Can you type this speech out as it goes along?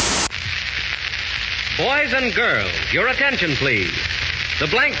Boys and girls, your attention, please. The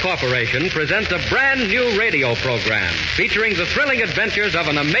Blank Corporation presents a brand new radio program featuring the thrilling adventures of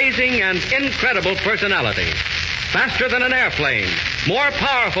an amazing and incredible personality. Faster than an airplane, more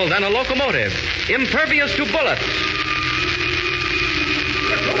powerful than a locomotive, impervious to bullets.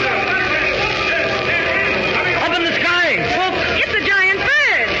 Up in the sky! Look! It's a giant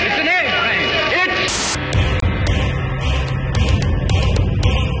bird! It's an airplane! It's...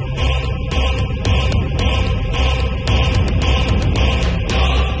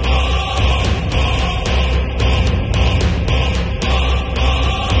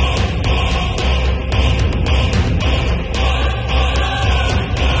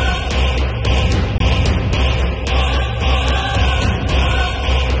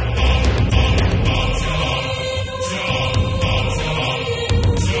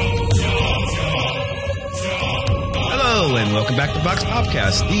 Welcome back to Vox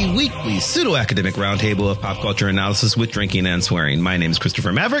Popcast, the weekly pseudo-academic roundtable of pop culture analysis with drinking and swearing. My name is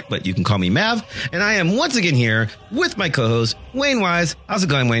Christopher Maverick, but you can call me Mav, and I am once again here with my co-host, Wayne Wise. How's it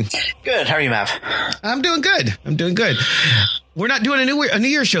going, Wayne? Good. How are you, Mav? I'm doing good. We're not doing a New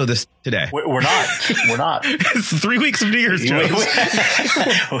Year's show today. We're not. It's 3 weeks of New Year's shows.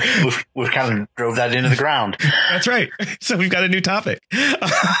 We've kind of drove that into the ground. That's right. So we've got a new topic.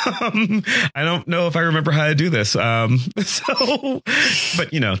 I don't know if I remember how to do this. But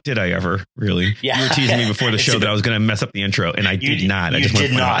did I ever really? Yeah. You were teasing me before the show that I was going to mess up the intro, and I did not. I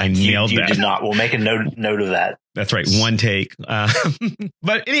nailed that. You did not. We'll make a note of that. That's right. One take.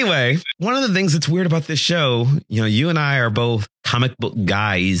 But anyway, one of the things that's weird about this show, you and I are both comic book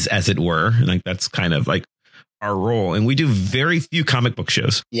guys, as it were. Like that's kind of like our role. And we do very few comic book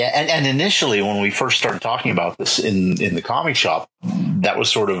shows. Yeah. And initially, when we first started talking about this in the comic shop, that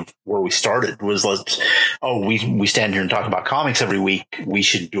was sort of where we started was we stand here and talk about comics every week. We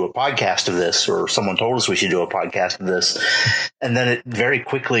should do a podcast of this, or someone told us we should do a podcast of this. And then it very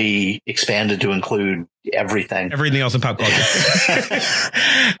quickly expanded to include everything else in pop culture,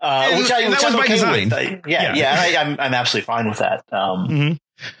 which I'm okay with. Yeah. I'm absolutely fine with that.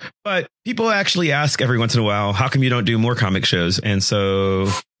 But people actually ask every once in a while, how come you don't do more comic shows? And so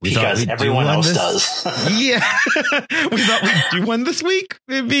because everyone else does. Yeah. We thought we'd do one this week.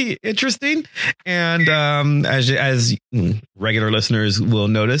 It'd be interesting. And as regular listeners will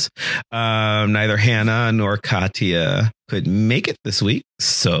notice, neither Hannah nor Katya could make it this week.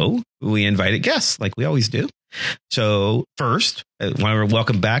 So we invited guests like we always do. So first, I want to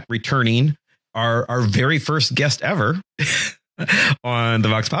welcome back, returning our very first guest ever on the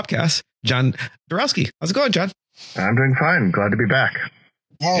Vox Popcast, John Dorowski. How's it going, John? I'm doing fine. Glad to be back.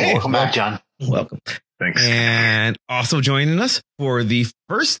 Hey, welcome back, John. Welcome. Thanks. And also joining us for the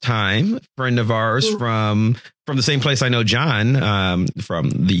first time, friend of ours from the same place I know John,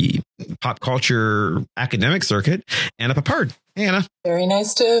 from the pop culture academic circuit, Anna Papard. Hey, Anna. Very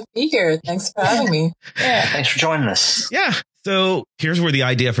nice to be here. Thanks for having me. Yeah, thanks for joining us. Yeah. So here's where the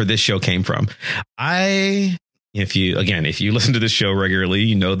idea for this show came from. If you listen to this show regularly,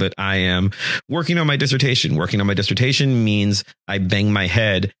 you know that I am working on my dissertation. Working on my dissertation means I bang my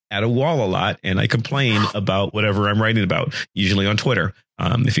head at a wall a lot and I complain about whatever I'm writing about, usually on Twitter.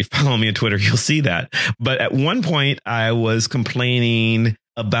 If you follow me on Twitter, you'll see that. But at one point, I was complaining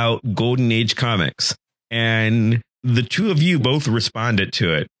about Golden Age comics, and the two of you both responded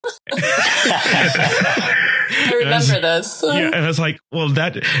to it. I remember this. Yeah, and I was like, well,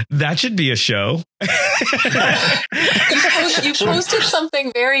 that should be a show. You posted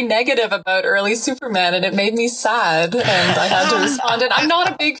something very negative about early Superman, and it made me sad, and I had to respond. And I'm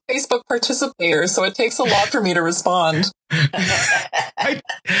not a big Facebook participator, so it takes a lot for me to respond. I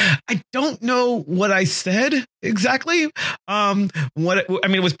don't know what I said exactly. It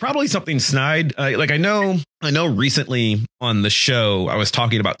was probably something snide. I know recently on the show, I was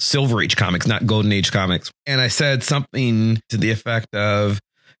talking about Silver Age comics, not Golden Age comics. And I said something to the effect of,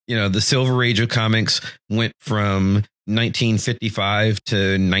 the Silver Age of comics went from 1955 to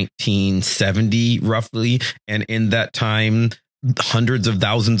 1970, roughly. And in that time, hundreds of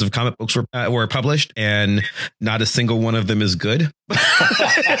thousands of comic books were published, and not a single one of them is good. Oh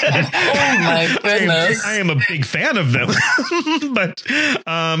my goodness. I am a big fan of them. But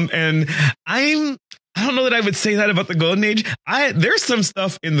and I don't know that I would say that about the Golden Age. There's some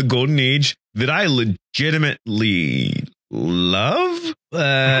stuff in the Golden Age that I legitimately love,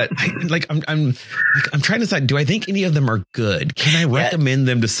 but I'm trying to decide, do I think any of them are good? Can I recommend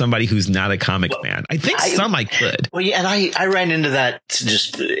them to somebody who's not a comic fan? I think I could. Well, yeah, and I ran into that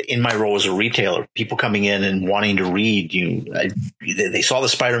just in my role as a retailer. People coming in and wanting to read they saw the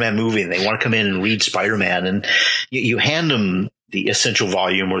Spider-Man movie and they want to come in and read Spider-Man, and you hand them the essential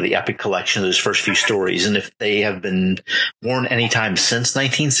volume or the epic collection of those first few stories. And if they have been worn anytime since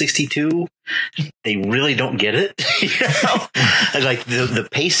 1962, they really don't get it. Like the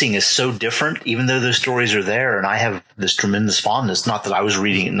pacing is so different, even though those stories are there. And I have this tremendous fondness. Not that I was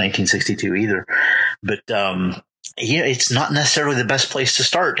reading it in 1962 either, but it's not necessarily the best place to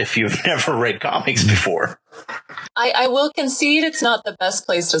start if you've never read comics before. I will concede it's not the best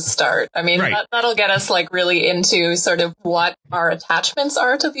place to start. I mean, that'll get us like really into sort of what our attachments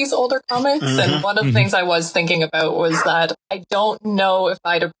are to these older comics. And one of the things I was thinking about was that I don't know if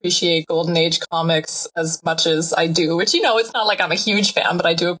I'd appreciate Golden Age comics as much as I do, which, it's not like I'm a huge fan, but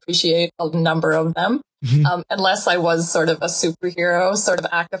I do appreciate a number of them. Unless I was sort of a superhero, sort of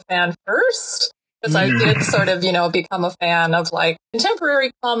active fan first. Because I did sort of, become a fan of like contemporary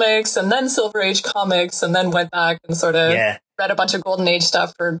comics and then Silver Age comics, and then went back and sort of read a bunch of Golden Age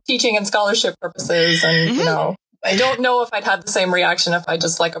stuff for teaching and scholarship purposes. And, I don't know if I'd had the same reaction if I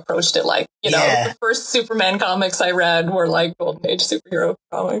just like approached it like, the first Superman comics I read were like Golden Age superhero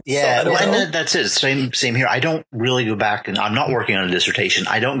comics. Yeah, so and that's it. Same here. I don't really go back, and I'm not working on a dissertation.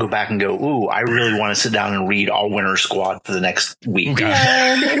 I don't go back and go, ooh, I really want to sit down and read All Winter Squad for the next week.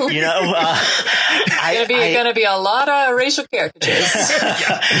 Yeah. Going to be a lot of racial caricatures.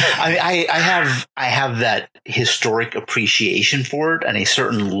 I have that historic appreciation for it and a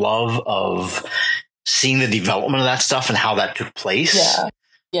certain love of seeing the development of that stuff and how that took place.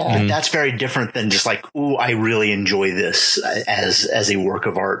 Yeah. And that's very different than just like, ooh, I really enjoy this as a work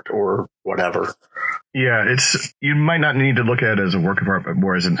of art or whatever. Yeah, you might not need to look at it as a work of art, but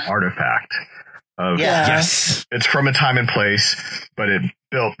more as an artifact. Yes. It's from a time and place, but it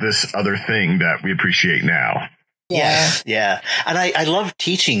built this other thing that we appreciate now. Yeah. And I love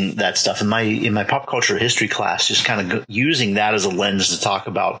teaching that stuff in my pop culture history class, just kind of using that as a lens to talk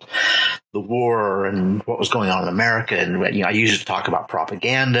about the war and what was going on in America. And, I usually talk about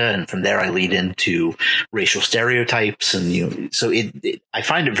propaganda, and from there I lead into racial stereotypes. And, so I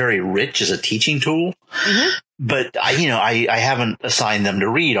find it very rich as a teaching tool. But I haven't assigned them to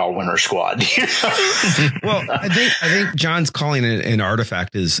read All Winter Squad. Well, I think John's calling it an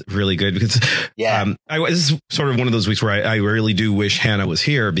artifact is really good because this is sort of one of those weeks where I really do wish Hannah was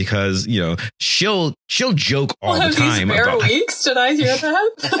here because she'll joke all the time. These rare weeks? Did I hear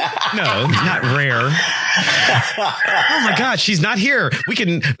that? No, not rare. Oh my God, she's not here.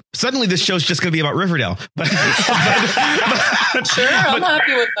 Suddenly this show's just going to be about Riverdale. But sure, I'm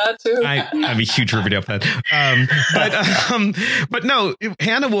happy with that too. I'm a huge Riverdale fan. But no,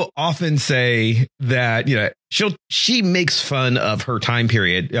 Hannah will often say that, she makes fun of her time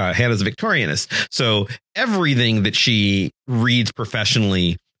period. Hannah's a Victorianist. So everything that she reads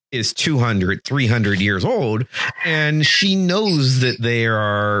professionally is 200, 300 years old. And she knows that they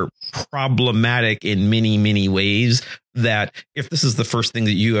are problematic in many, many ways, that if this is the first thing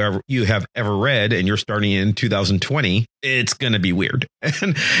that you have ever read and you're starting in 2020, it's going to be weird.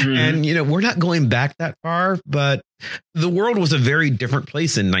 And, we're not going back that far, but the world was a very different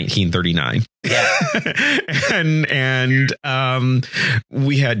place in 1939. Yeah. and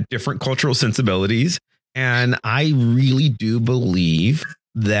we had different cultural sensibilities. And I really do believe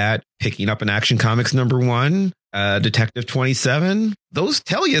that picking up an Action Comics #1, Detective 27, those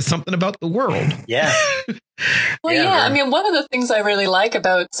tell you something about the world. Yeah. Well, I mean, one of the things I really like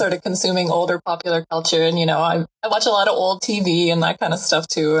about sort of consuming older popular culture, and, I watch a lot of old TV and that kind of stuff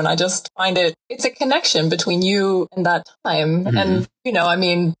too. And I just find it's a connection between you and that time. And, I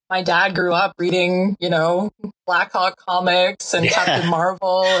mean, my dad grew up reading, Black Hawk comics and Captain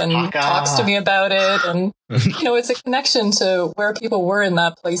Marvel and talks to me about it. And, it's a connection to where people were in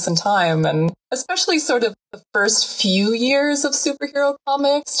that place and time. And especially sort of the first few years of superhero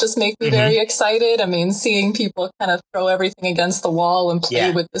comics just make me very excited. I mean, seeing people kind of throw everything against the wall and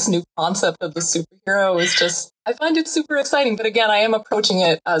play with this new concept of the superhero is just, I find it super exciting. But again, I am approaching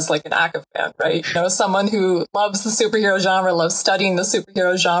it as like an active fan, right? Someone who loves the superhero genre, loves studying the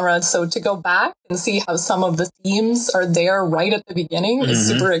superhero genre. And so to go back and see how some of the themes are there right at the beginning is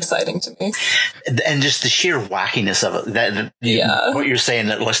super exciting to me. And just the sheer wackiness of it. What you're saying,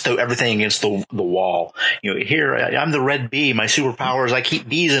 that let's throw everything against the wall. Here, I'm the red bee. My superpowers, I keep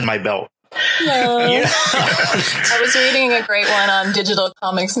bees in my belt. Yeah. I was reading a great one on Digital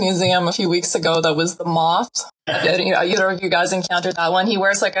Comics Museum a few weeks ago that was the moth. Either of you guys encountered that one? He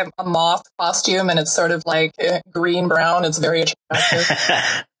wears like a moth costume and it's sort of like green brown. It's very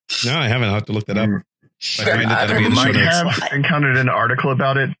attractive. No, I haven't. I'll have to look that up. I might have encountered an article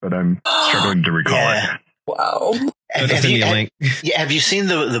about it, but I'm struggling to recall it. Wow. Have you seen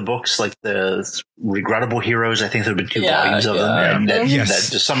the books, like the Regrettable Heroes? I think there have been 2 volumes of them. And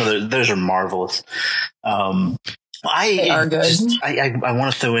yes. Some of those are marvelous. They are good. I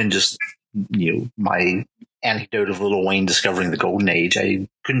want to throw in just, my anecdote of Lil Wayne discovering the golden age. I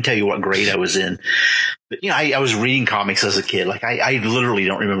couldn't tell you what grade I was in, but I was reading comics as a kid. Like I literally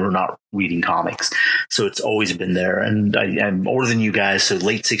don't remember not reading comics. So it's always been there. And I'm older than you guys. So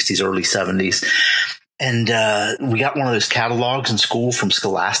late 60s, early 70s. And we got one of those catalogs in school from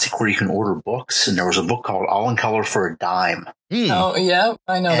Scholastic where you can order books. And there was a book called All in Color for a Dime. Oh, yeah.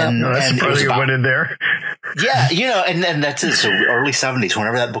 I know that. No, that's surprising it went in there. Yeah, and that's it. So early 70s,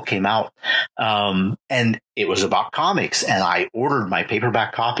 whenever that book came out. And it was about comics. And I ordered my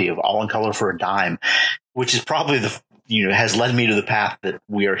paperback copy of All in Color for a Dime, which is probably has led me to the path that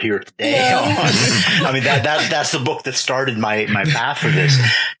we are here today. Yeah. I mean, that's the book that started my path for this.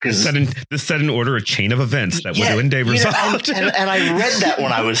 This set in order a chain of events that would end result. And I read that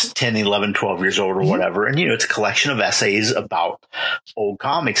when I was 10, 11, 12 years old or whatever. And, it's a collection of essays about old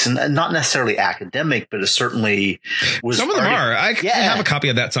comics and not necessarily academic, but it certainly was. Some of them are. I have a copy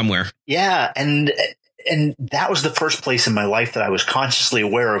of that somewhere. Yeah. And that was the first place in my life that I was consciously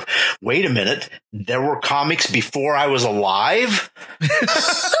aware of, wait a minute, there were comics before I was alive?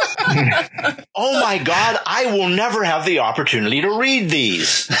 Oh my God, I will never have the opportunity to read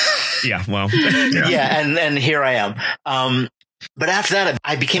these. Yeah, well. Yeah, and here I am. But after that,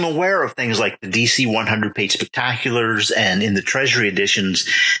 I became aware of things like the DC 100-page spectaculars, and in the Treasury editions,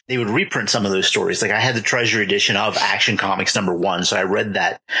 they would reprint some of those stories. Like I had the Treasury edition of Action Comics #1, so I read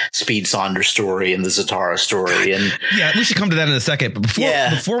that Speed Saunders story and the Zatara story. And yeah, we should come to that in a second. But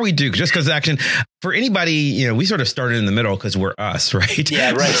before we do, just because Action, for anybody, we sort of started in the middle because we're us, right?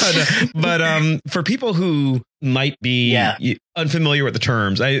 Yeah, right. But for people who might be unfamiliar with the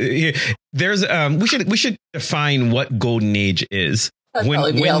terms, we should define what golden age is.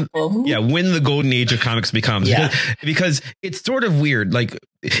 That'd be helpful. Yeah, when the golden age of comics becomes, because it's sort of weird. Like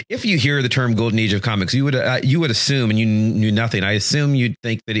if you hear the term golden age of comics, you would assume, and you knew nothing. I assume you'd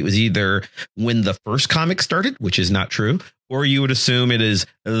think that it was either when the first comic started, which is not true, or you would assume it is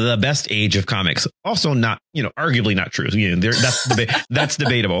the best age of comics. Also not, arguably not true. That's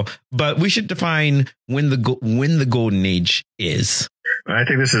debatable. But we should define when the golden age is. I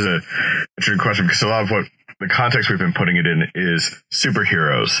think this is a good question, because a lot of what the context we've been putting it in is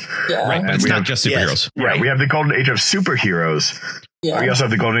superheroes. Yeah. Right, but it's not just superheroes. Yes, right. We have the golden age of superheroes. Yeah. We also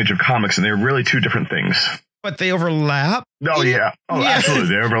have the golden age of comics, and they're really two different things. But they overlap. Oh, yeah. Oh, yeah.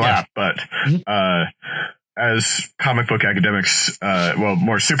 Absolutely. They overlap. Yeah. But as comic book academics,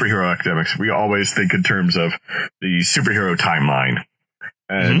 more superhero academics, we always think in terms of the superhero timeline.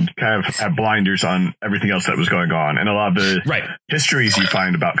 And kind of have blinders on everything else that was going on. And a lot of the histories you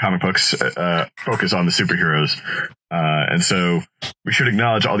find about comic books focus on the superheroes. And so we should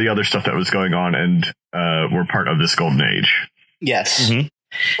acknowledge all the other stuff that was going on, and we're part of this golden age. Yes. Mm-hmm.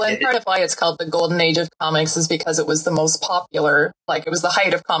 Well, and part of why it's called the golden age of comics is because it was the most popular, like it was the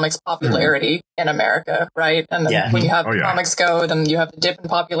height of comics popularity in America, right? And then when you have comics go, then you have the dip in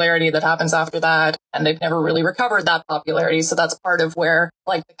popularity that happens after that, and they've never really recovered that popularity. So that's part of where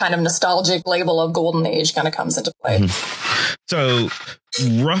like the kind of nostalgic label of golden age kind of comes into play. Mm-hmm. So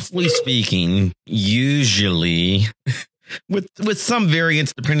roughly speaking, usually with some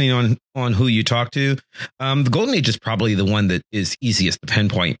variance depending on who you talk to, the golden age is probably the one that is easiest to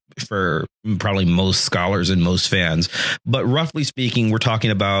pinpoint for probably most scholars and most fans. But roughly speaking, we're talking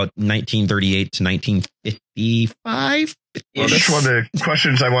about 1938 to 1955. Well, that's one of the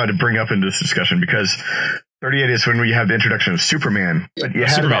questions I wanted to bring up in this discussion, because 38 is when we have the introduction of Superman, but you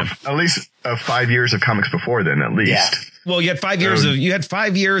had at least 5 years of comics before then, at least. Yeah. Well, you had 5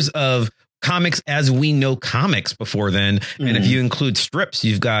 years of comics as we know comics before then. And if you include strips,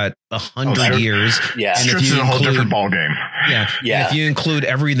 you've got 100 years. Yeah. And strips is a whole different ballgame. Yeah. And if you include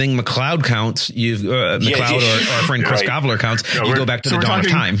everything McLeod counts, you've McLeod or our friend Chris Gobler counts, you go back to the dawn of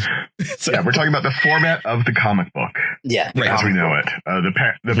time. We're talking about the format of the comic book. Yeah. As we know it.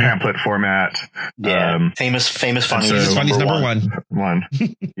 The pamphlet format. Yeah. Famous Funnies. Funnies number one.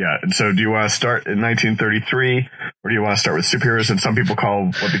 Yeah. And so do you want to start in 1933, or do you want to start with superheroes? And some people call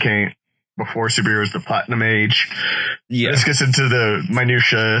what became before superheroes the Platinum Age. Yeah. This gets into the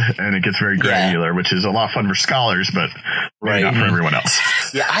minutia, and it gets very granular, which is a lot of fun for scholars, but maybe not for everyone else.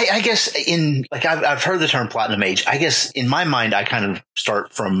 Yeah, I guess I've heard the term Platinum Age. I guess in my mind, I kind of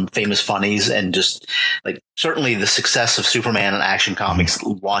start from Famous Funnies, and just like certainly the success of Superman and Action Comics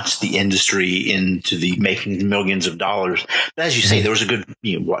launched the industry into the making millions of dollars. But as you say, there was a good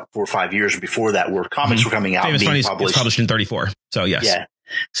 4 or 5 years before that where comics were coming out. Famous Funnies was published in 34. So yes. Yeah.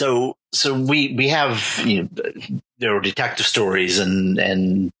 So we have there were detective stories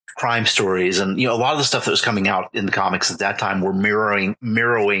and crime stories, and a lot of the stuff that was coming out in the comics at that time were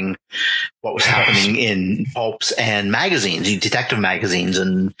mirroring what was happening in pulps and magazines, detective magazines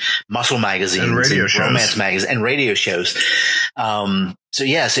and muscle magazines and radio shows. Romance magazines and radio shows. So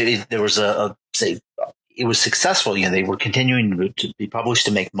yes, there was it was successful. They were continuing to be published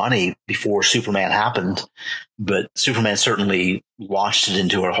to make money before Superman happened, but Superman certainly launched it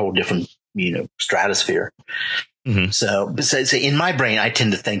into a whole different stratosphere. Mm-hmm. So in my brain, I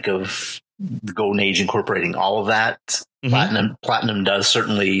tend to think of the Golden Age incorporating all of that. Mm-hmm. Platinum does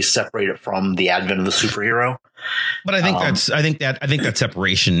certainly separate it from the advent of the superhero. But I think that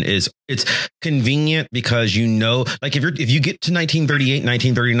separation it's convenient because like if you get to 1938,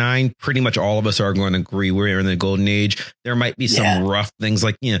 1939, pretty much all of us are going to agree we're in the Golden Age. There might be some rough things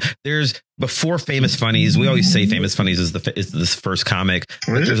like there's before Famous Funnies. We always say Famous Funnies is this first comic.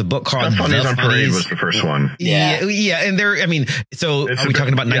 But there's a book called Funnies on Parade was the first one. Yeah, and there. I mean, so are we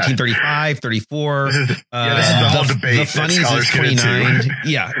talking about 1935, 34? This is the whole debate. The Funnies is 29.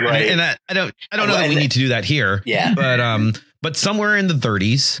 Yeah, right. And I don't know that we need to do that here. Yeah, but somewhere in the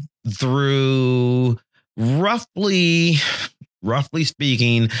 30s through roughly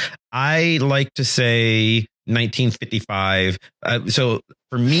speaking, I like to say 1955. So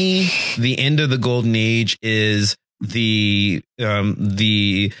for me, the end of the Golden Age is the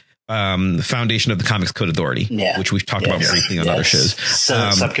foundation of the Comics Code Authority, which we've talked about briefly on other shows.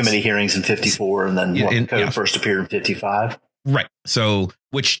 Subcommittee hearings in 54, and then the code first appeared in 55. Right. So,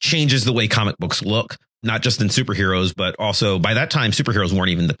 which changes the way comic books look, not just in superheroes, but also by that time, superheroes weren't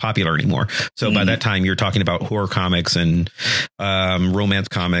even popular anymore. So by that time, you're talking about horror comics and romance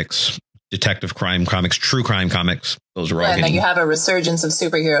comics, detective crime comics, true crime comics. Those are all. And then you have a resurgence of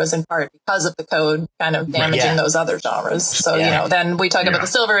superheroes in part because of the code kind of damaging those other genres. So, then we talk about the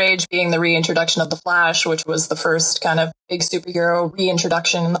Silver Age being the reintroduction of the Flash, which was the first kind of big superhero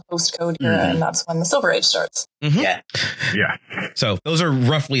reintroduction in the post-code era. And that's when the Silver Age starts. Mm-hmm. Yeah. So those are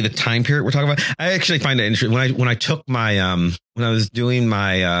roughly the time period we're talking about. I actually find it interesting when I took my when I was doing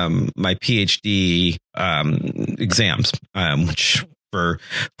my my PhD exams, which for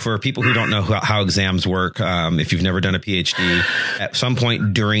people who don't know how exams work, if you've never done a PhD, at some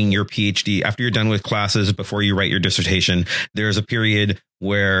point during your PhD, after you're done with classes, before you write your dissertation, there's a period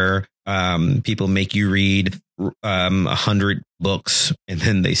where people make you read 100 books, and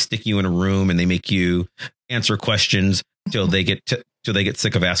then they stick you in a room and they make you answer questions till they get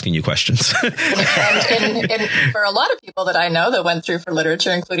sick of asking you questions. and for a lot of people that I know that went through for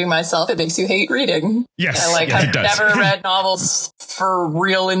literature, including myself, it makes you hate reading. Yes. I've never read novels for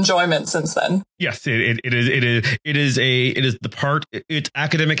real enjoyment since then. Yes, it is the part. It's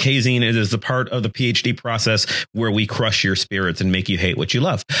academic hazing. It is the part of the PhD process where we crush your spirits and make you hate what you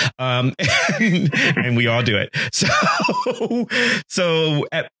love. And we all do it. So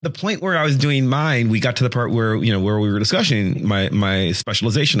at the point where I was doing mine, we got to the part where we were discussing my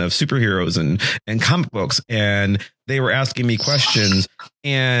specialization of superheroes and comic books, and they were asking me questions,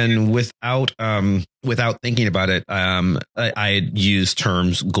 and without thinking about it, I had used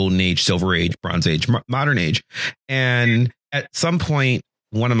terms Golden Age, Silver Age, Bronze Age, Modern Age. And at some point,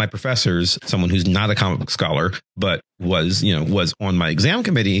 one of my professors, someone who's not a comic book scholar, but was on my exam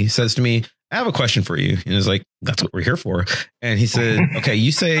committee, says to me, I have a question for you. And it's like, that's what we're here for. And he said, okay,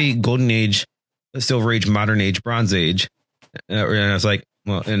 you say Golden Age, Silver Age, Modern Age, Bronze Age. And I was like,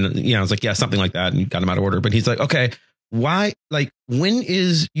 well, and I was like, yeah, something like that. And got him out of order. But he's like, okay, why? Like, when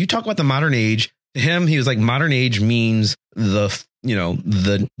is you talk about the modern age? To him, he was like, modern age means the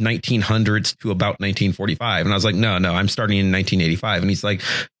 1900s to about 1945. And I was like, no, I'm starting in 1985. And he's like,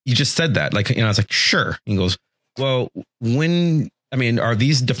 you just said that. Like, I was like, sure. He goes, well, are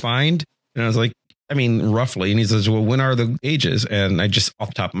these defined? And I was like, roughly. And he says, well, when are the ages? And I just off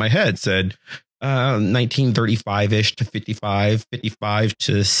the top of my head said, 1935-ish to 55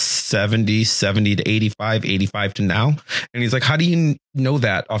 to 70 to 85 to now. And he's like, how do you know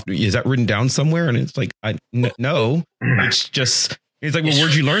that? Is that written down somewhere? And it's like, no, it's just, he's like, well,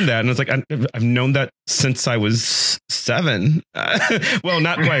 where'd you learn that? And it's like, I've known that since I was 7. Well,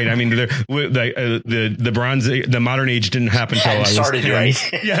 not quite. I mean, the modern age didn't happen until I was started, 10.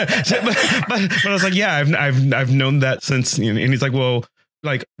 Right? Yeah. But I was like, yeah, I've known that since, and he's like, well,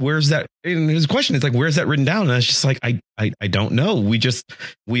 like, where's that? And his question is like, where's that written down? And it's just like, I don't know.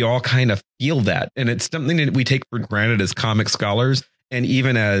 We all kind of feel that. And it's something that we take for granted as comic scholars. and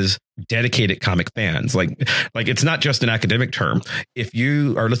even as dedicated comic fans. Like it's not just an academic term. If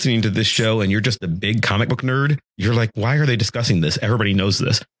you are listening to this show and you're just a big comic book nerd, you're like, why are they discussing this? Everybody knows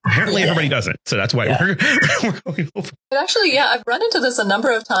this. Apparently everybody doesn't. So that's why we're going over. But actually, I've run into this a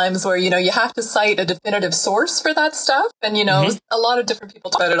number of times where, you have to cite a definitive source for that stuff. And, a lot of different people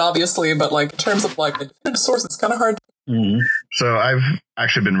talk about it, obviously, but like in terms of like a definitive source, it's kind of hard. So I've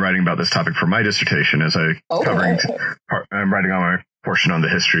actually been writing about this topic for my dissertation as I'm writing on my portion on the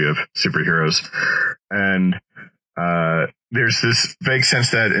history of superheroes. And there's this vague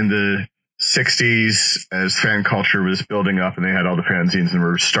sense that in the 60s, as fan culture was building up and they had all the fanzines and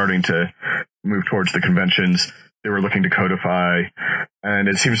were starting to move towards the conventions, they were looking to codify. And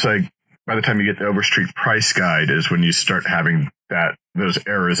it seems like by the time you get the Overstreet Price Guide is when you start having those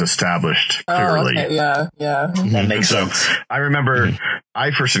eras established clearly. Okay. Yeah. That makes sense. I remember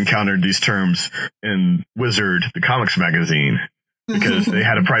I first encountered these terms in Wizard, the comics magazine, because they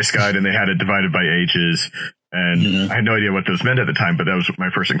had a price guide and they had it divided by ages. And I had no idea what those meant at the time, but that was my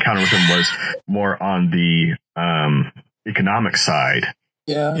first encounter with them, was more on the economic side.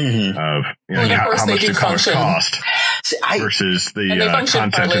 Yeah. Of how much the comics cost versus the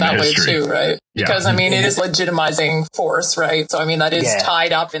content and that history. Way too, right? Because it is legitimizing force, right? So that is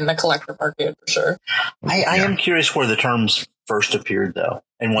tied up in the collector market for sure. I am curious where the terms first appeared, though.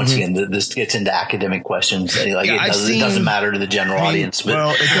 And once again, this gets into academic questions. Like it doesn't matter to the general audience. But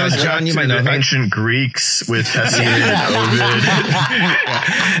well, it goes John, you might know ancient Greeks with Hesiod and Ovid.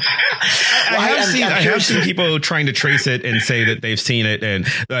 I have seen people trying to trace it and say that they've seen it, and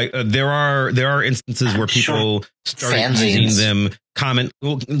there are instances where people started using them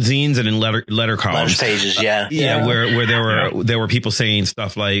zines and in letter columns, pages, where there were people saying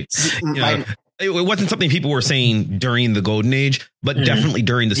stuff like, it wasn't something people were saying during the Golden Age, but definitely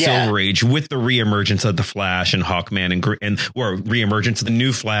during the Silver Age, with the reemergence of the Flash and Hawkman or reemergence of the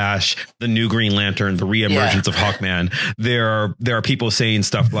new Flash, the new Green Lantern, the reemergence of Hawkman. There are people saying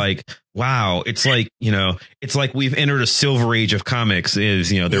stuff like, wow, it's like we've entered a Silver Age of comics. There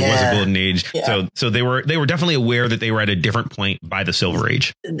was a Golden Age. Yeah. So they were definitely aware that they were at a different point by the Silver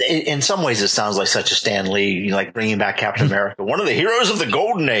Age. In some ways, it sounds like such a Stan Lee, like bringing back Captain America, one of the heroes of the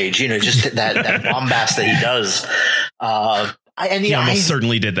Golden Age, just that bombast that he does. He almost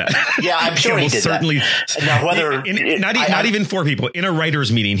certainly did that. Yeah, I'm sure he did certainly that. Now, whether not even for people in a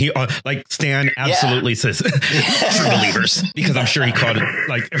writer's meeting, he Stan absolutely says true believers, because I'm sure he called it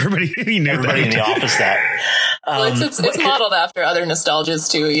like everybody in the office that. It's modeled after other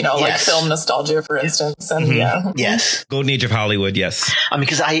nostalgias too, like film nostalgia, for instance, and yes, Golden Age of Hollywood, yes.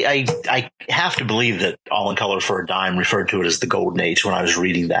 Because I have to believe that All in Color for a Dime referred to it as the Golden Age when I was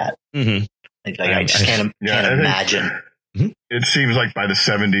reading that. I just can't imagine. It seems like by the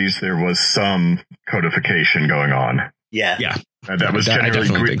 70s there was some codification going on. Yeah. That was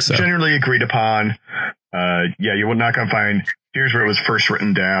generally agreed upon. You're not going to find, here's where it was first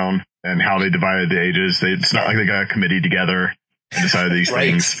written down and how they divided the ages. It's not like they got a committee together and decided these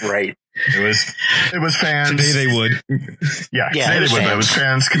things. Right. It was fans. Today they would. Today they would. But it was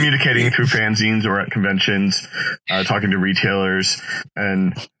fans communicating through fanzines or at conventions, talking to retailers.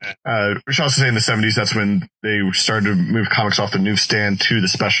 And we should also say in the 70s, that's when they started to move comics off the newsstand to the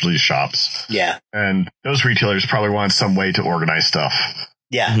specialty shops. Yeah. And those retailers probably wanted some way to organize stuff.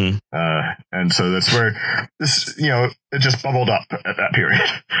 Yeah. And so that's where this, it just bubbled up at that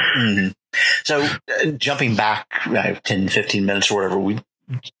period. So jumping back 10, 15 minutes or whatever,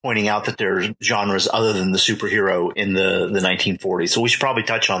 pointing out that there's genres other than the superhero in the 1940s. So we should probably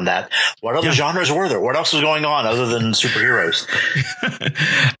touch on that. What other genres were there? What else was going on other than superheroes?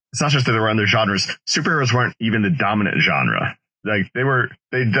 It's not just that there were other genres. Superheroes weren't even the dominant genre. Like there were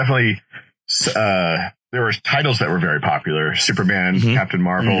titles that were very popular. Superman, Captain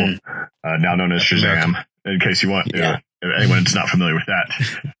Marvel, now known as Shazam, in case you want, if anyone's not familiar with that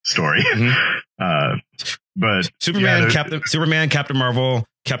story. But Superman, Captain Marvel,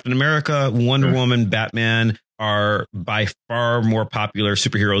 Captain America, Wonder Woman, Batman are by far more popular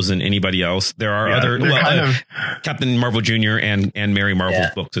superheroes than anybody else. There are other Captain Marvel Jr. and Mary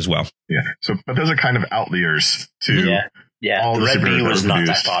Marvel's books as well. Yeah. So, but those are kind of outliers to all the Red Bee was not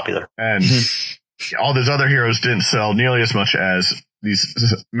produced. that popular, and all those other heroes didn't sell nearly as much as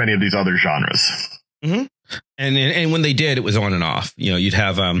many of these other genres. And when they did, it was on and off. You'd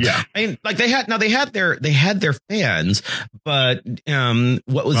have they had their fans, but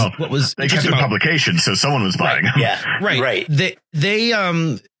what was they kept their publications, so someone was buying them. Yeah, right. They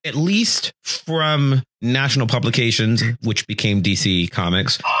at least from national publications, which became DC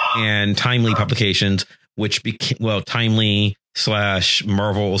Comics, and Timely Publications, which became, well, Timely /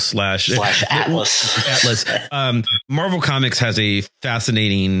 Marvel / Atlas. Marvel Comics has a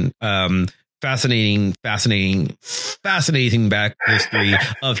fascinating back history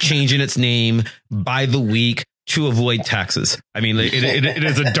of changing its name by the week to avoid taxes. I mean, it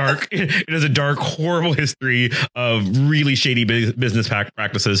is a dark, horrible history of really shady business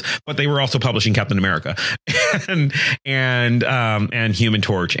practices. But they were also publishing Captain America and Human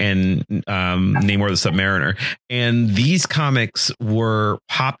Torch and Namor the Submariner. And these comics were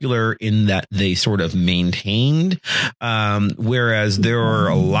popular in that they sort of maintained, whereas there are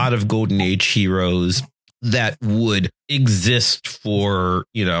a lot of Golden Age heroes that would exist for,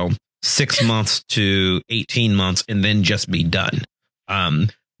 6 months to 18 months and then just be done. Many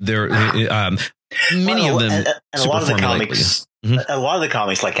of them, and a lot of the comics, a lot of the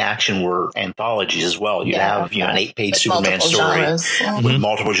comics like Action were anthologies as well. You have, an 8-page Superman story with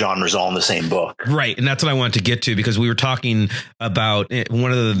multiple genres all in the same book. Right. And that's what I wanted to get to, because we were talking about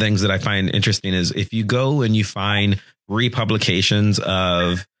one of the things that I find interesting is if you go and you find republications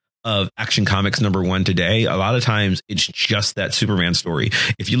of Action Comics #1 today, a lot of times it's just that Superman story.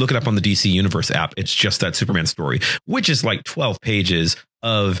 If you look it up on the DC Universe app, it's just that Superman story, which is like 12 pages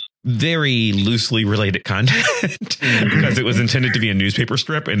of very loosely related content because it was intended to be a newspaper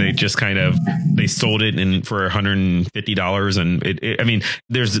strip, and they just they sold it for $150. And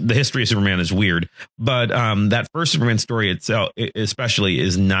there's the history of Superman is weird, but that first Superman story itself, especially,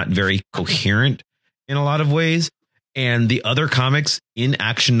 is not very coherent in a lot of ways. And the other comics in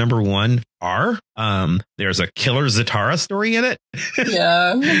Action #1 are there's a Killer Zatara story in it.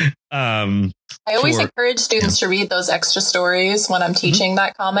 Yeah. I always encourage students to read those extra stories when I'm teaching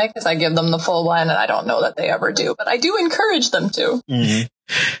that comic, because I give them the full one, and I don't know that they ever do, but I do encourage them to.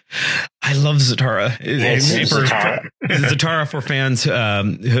 I love Zatara. Zatara. Zatara for fans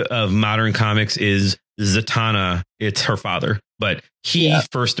of modern comics is Zatanna. It's her father, but he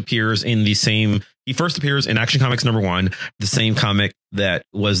first appears in Action Comics #1, the same comic that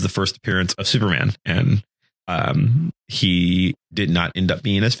was the first appearance of Superman. And he did not end up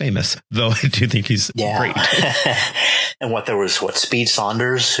being as famous, though I do think he's great. And there was Speed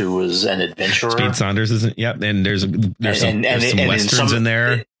Saunders, who was an adventurer. Speed Saunders isn't. Yep. And there's some westerns in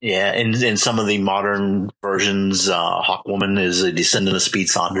there. Yeah. In some of the modern versions, Hawkwoman is a descendant of Speed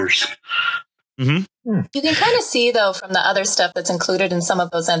Saunders. You can kind of see, though, from the other stuff that's included in some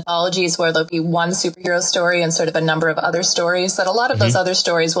of those anthologies, where there'll be one superhero story and sort of a number of other stories, that a lot of those other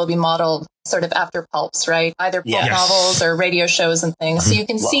stories will be modeled sort of after pulps, right? Either pulp novels or radio shows and things. So you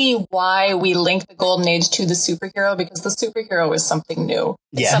can see why we link the Golden Age to the superhero, because the superhero is something new.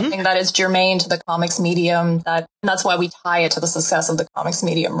 It's something that is germane to the comics medium, and that's why we tie it to the success of the comics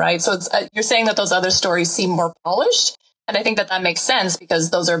medium, right? So it's, you're saying that those other stories seem more polished. And I think that makes sense,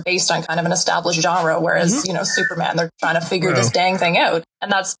 because those are based on kind of an established genre, whereas, Superman, they're trying to figure this dang thing out.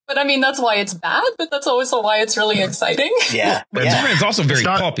 And that's why it's bad, but that's also why it's really exciting. Yeah. But Superman's also very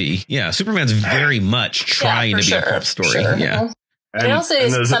pulpy. Yeah. Superman's very much trying to be a pulp story. Sure. Yeah. And it also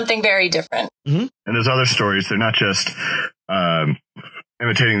is something very different. And those other stories, they're not just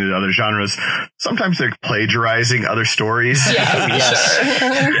imitating the other genres. Sometimes they're plagiarizing other stories. Yeah.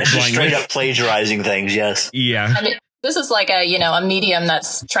 Yes. Straight up plagiarizing things. Yes. Yeah. This is like a medium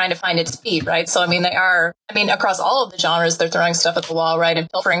that's trying to find its feet, right? So, across all of the genres, they're throwing stuff at the wall, right? And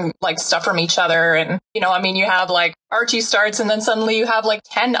pilfering stuff from each other. And, you have Archie starts, and then suddenly you have 20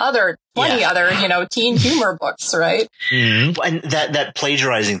 other, teen humor books, right? And that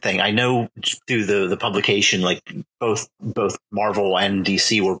plagiarizing thing, I know through the publication, both Marvel and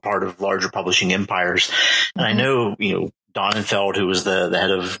DC were part of larger publishing empires. And I know, Donenfeld, who was the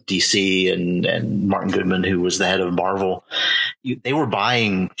head of DC, and Martin Goodman, who was the head of Marvel, they were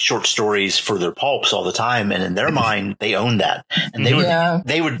buying short stories for their pulps all the time, and in their mind, they owned that. And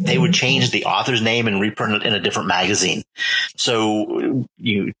they would change the author's name and reprint it in a different magazine. So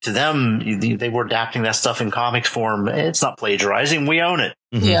to them, they were adapting that stuff in comics form. It's not plagiarizing; we own it.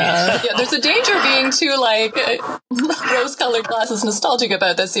 Yeah. There's a danger being too rose-colored glasses nostalgic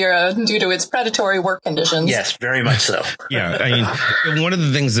about this era due to its predatory work conditions. Yes, very much so. Yeah, one of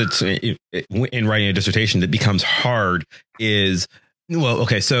the things that's in writing a dissertation that becomes hard is,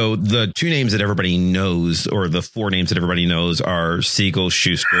 so the two names that everybody knows, or the four names that everybody knows, are Siegel,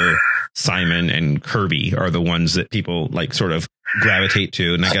 Schuster, Simon, and Kirby, are the ones that people sort of gravitate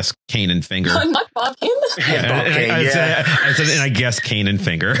to, and I guess Cane and Finger. Not Bob Kane. And I guess Cane and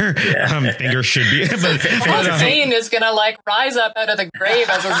Finger. Yeah. Finger should be. But Kane is gonna like rise up out of the grave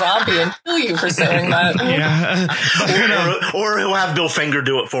as a zombie and kill you for saying that. Yeah. Or he'll have Bill Finger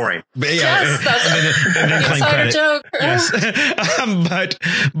do it for him. Yes, that's and then claim credit. joke. Yes.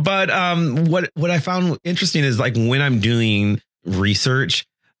 What I found interesting is like when I'm doing research,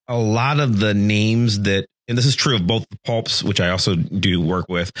 a lot of the names that, and this is true of both the pulps, which I also do work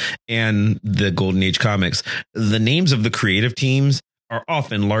with, and the Golden Age comics, the names of the creative teams are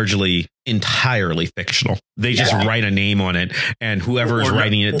often largely entirely fictional. They just write a name on it, and whoever is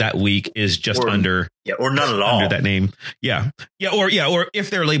writing it that week is just under or none at all under that name. Or if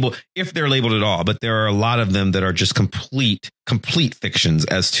they're labeled at all. But there are a lot of them that are just complete fictions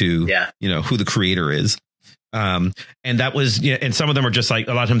as to who the creator is. And that was, and some of them are just like,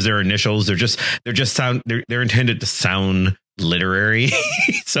 a lot of times their initials, they're intended to sound literary.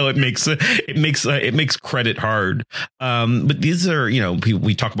 So it makes credit hard. But these are,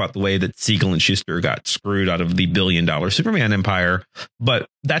 we talk about the way that Siegel and Schuster got screwed out of the $1 billion Superman empire, but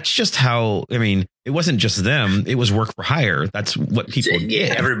that's just how, it wasn't just them. It was work for hire. That's what people did.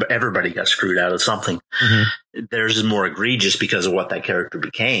 Yeah, everybody got screwed out of something. Mm-hmm. Theirs is more egregious because of what that character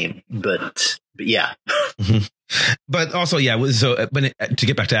became. But yeah. Mm-hmm. But also, to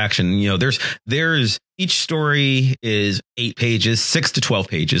get back to action, there's each story is 8 pages, 6 to 12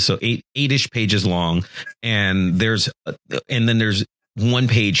 pages. So eight-ish pages long. And then there's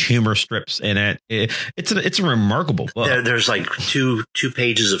 1-page humor strips in it. It's a remarkable book. There's like two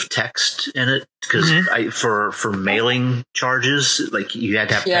pages of text in it because for mailing charges, like you had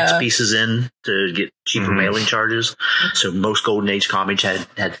to have text pieces in to get cheaper mailing charges. So most Golden Age comics had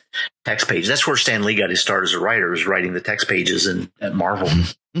text pages. That's where Stan Lee got his start as a writer, was writing the text pages at Marvel.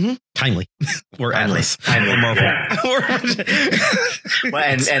 Mm-hmm. Timely or Atlas or Marvel. Well,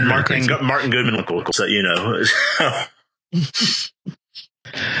 and Martin Goodman, so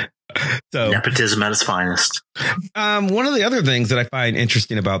So nepotism at its finest. One of the other things that I find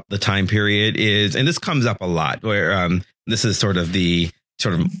interesting about the time period is, and this comes up a lot, where this is sort of a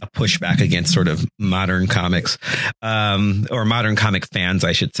pushback against sort of modern comics, or modern comic fans,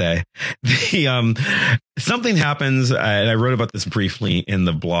 I should say. Something happens, and I wrote about this briefly in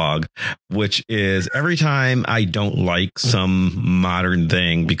the blog, which is every time I don't like some modern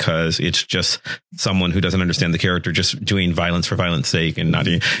thing because it's just someone who doesn't understand the character just doing violence for violence sake and not,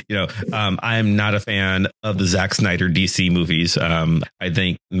 I'm not a fan of the Zack Snyder DC movies. I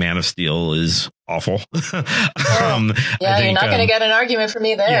think Man of Steel is awful. You're not going to get an argument from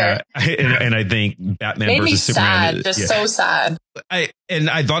me there. Yeah, and I think Batman versus Superman is so sad. I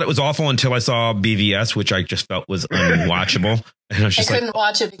thought it was awful until I saw BVS, which I just felt was unwatchable. And I couldn't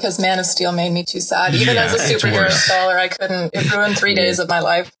watch it because Man of Steel made me too sad. Even as a superhero scholar, I couldn't. It ruined 3 days of my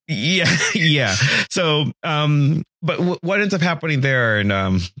life. Yeah. So, but what ends up happening there,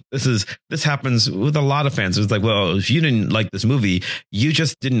 and this happens with a lot of fans. It's like, well, if you didn't like this movie, you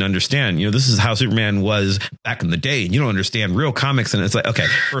just didn't understand. This is how Superman was back in the day, and you don't understand real comics. And it's like, okay,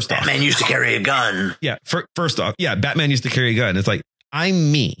 first off, Batman used to carry a gun. Yeah. First off, Batman used to carry a gun. It's like,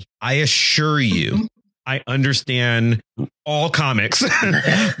 I'm me. I assure you, I understand all comics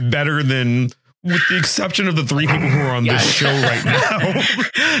better than, with the exception of the 3 people who are on this show right now,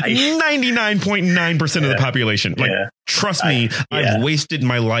 99.9% of the population. Trust me, I've wasted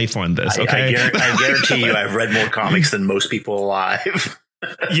my life on this. Okay. I guarantee you I've read more comics than most people alive.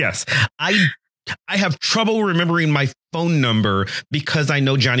 Yes. I have trouble remembering my phone number because I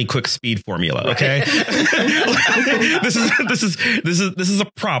know Johnny Quick's speed formula. Okay. This is a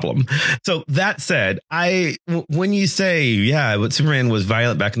problem. So that said, when you say, but Superman was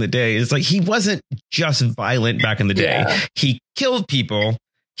violent back in the day, it's like, he wasn't just violent back in the day. Yeah. He killed people.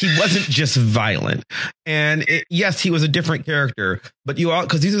 He wasn't just violent. And yes, he was a different character, but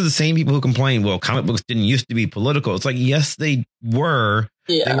because these are the same people who complain, well, comic books didn't used to be political. It's like, yes, they were.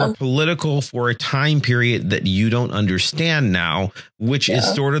 Yeah. They were political for a time period that you don't understand now, which is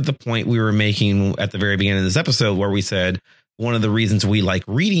sort of the point we were making at the very beginning of this episode, where we said one of the reasons we like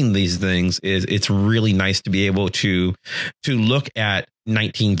reading these things is it's really nice to be able to look at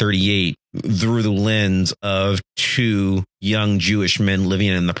 1938 through the lens of 2 young Jewish men living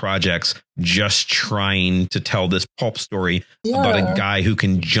in the projects, just trying to tell this pulp story about a guy who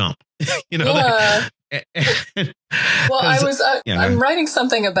can jump. I'm writing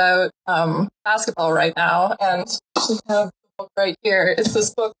something about basketball right now, and I have the book right here. It's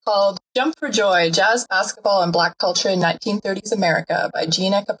this book called Jump for Joy, Jazz, Basketball, and Black Culture in 1930s America by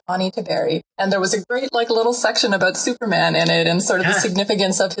Gina Kapani-Taberi. And there was a great little section about Superman in it and sort of the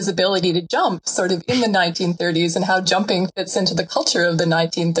significance of his ability to jump sort of in the 1930s and how jumping fits into the culture of the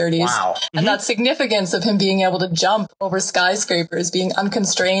 1930s. Wow. And that significance of him being able to jump over skyscrapers, being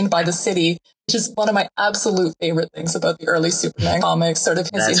unconstrained by the city, which is one of my absolute favorite things about the early Superman comics, sort of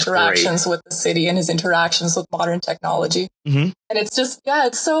his interactions with the city and his interactions with modern technology. Mm-hmm. And it's just,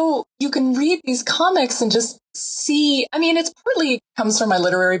 it's so, you can read these comics and just see, I mean, it's partly comes from my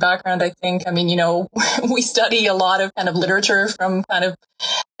literary background, I think. I mean, we study a lot of kind of literature from kind of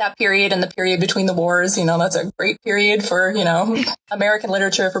that period and the period between the wars. That's a great period for, American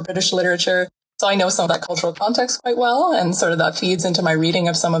literature, for British literature. So I know some of that cultural context quite well, and sort of that feeds into my reading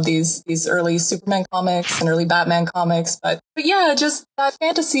of some of these early Superman comics and early Batman comics. But yeah, just that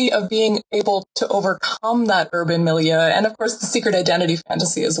fantasy of being able to overcome that urban milieu, and of course the secret identity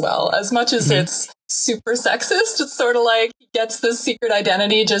fantasy as well. As much as it's super sexist, it's sort of like he gets this secret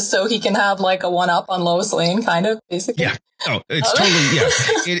identity just so he can have a one-up on Lois Lane, kind of, basically. Yeah. Oh, it's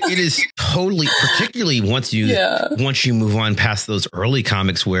totally, It is totally, particularly once you move on past those early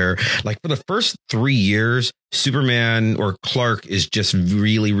comics where, for the first 3 years, Superman or Clark is just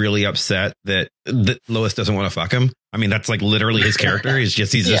really, really upset that Lois doesn't want to fuck him. I mean, that's literally his character. He's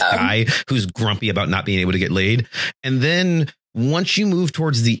this guy who's grumpy about not being able to get laid. And then once you move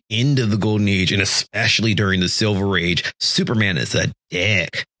towards the end of the Golden Age, and especially during the Silver Age, Superman is a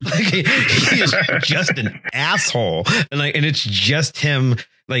dick. He is just an asshole. And it's just him,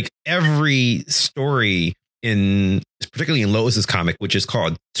 every story particularly in Lois's comic, which is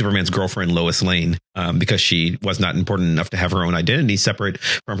called Superman's Girlfriend, Lois Lane, because she was not important enough to have her own identity separate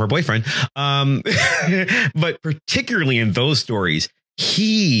from her boyfriend. But particularly in those stories,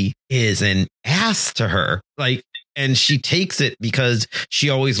 he is an ass to her. And she takes it because she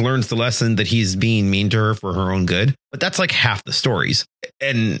always learns the lesson that he's being mean to her for her own good. But that's half the stories.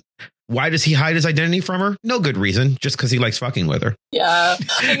 And why does he hide his identity from her? No good reason, just because he likes fucking with her. Yeah,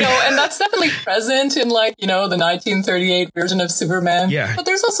 I know. And that's definitely present in the 1938 version of Superman. Yeah. But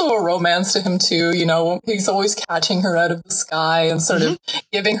there's also a romance to him too. He's always catching her out of the sky and sort of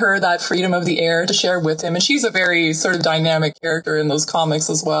giving her that freedom of the air to share with him. And she's a very sort of dynamic character in those comics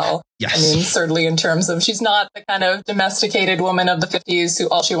as well. Yes. I mean, certainly in terms of she's not the kind of domesticated woman of the 50s who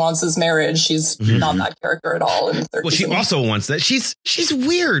all she wants is marriage. She's not that character at all. Well, she also wants that. She's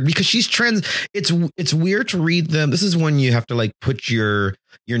weird because she's trans. It's weird to read them. This is when you have to put your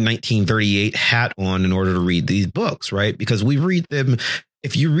 1938 hat on in order to read these books, right? Because we read them.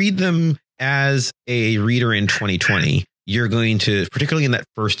 If you read them as a reader in 2020, you're going to, particularly in that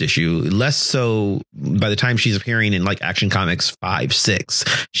first issue, less so by the time she's appearing in Action Comics 5,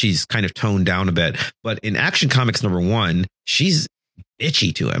 6, she's kind of toned down a bit. But in Action Comics #1, she's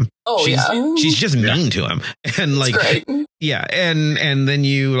bitchy to him. Oh, she's just mean to him. And great. Yeah. And then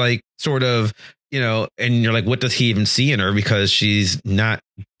you sort of, and you're what does he even see in her? Because she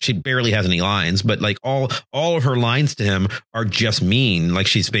barely has any lines, but all of her lines to him are just mean.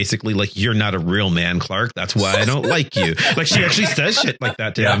 She's basically you're not a real man, Clark. That's why I don't like you. She actually says shit like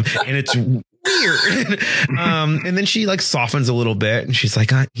that to him. And it's weird. And then she softens a little bit and she's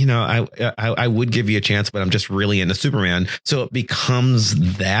I would give you a chance, but I'm just really into Superman. So it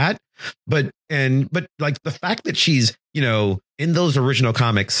becomes that. But the fact that she's, in those original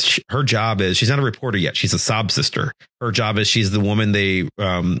comics, her job is she's not a reporter yet. She's a sob sister. Her job is she's the woman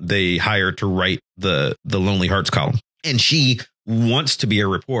they hired to write the Lonely Hearts column. And she wants to be a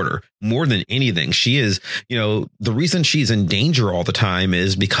reporter more than anything. She is, the reason she's in danger all the time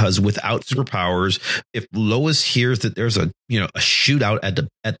is because without superpowers, if Lois hears that there's a shootout at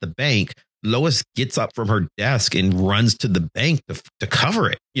the bank, Lois gets up from her desk and runs to the bank to cover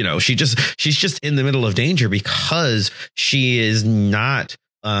it. She's just in the middle of danger because she is not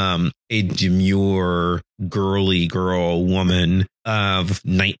a demure girly girl woman of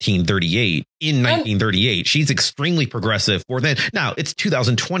 1938. In 1938, she's extremely progressive for then. Now it's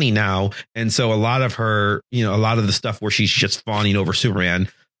 2020 now. And so a lot of her, a lot of the stuff where she's just fawning over Superman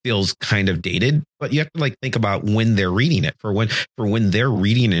feels kind of dated, but you have to think about when they're reading it for when they're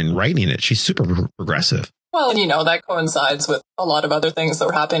reading and writing it. She's super progressive. Well, and that coincides with a lot of other things that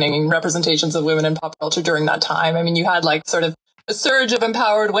were happening in representations of women in pop culture during that time. I mean, you had sort of a surge of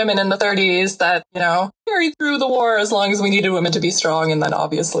empowered women in the 30s that, carried through the war as long as we needed women to be strong. And then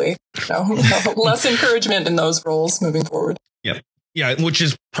obviously, less encouragement in those roles moving forward. Yep. Yeah. Which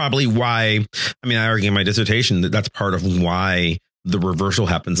is probably why, I argue in my dissertation that's part of why the reversal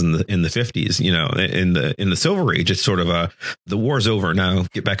happens in the 50s. You know, in the Silver Age, it's sort of the war's over now,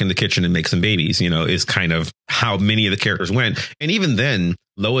 get back in the kitchen and make some babies, you know, is kind of how many of the characters went. And even then,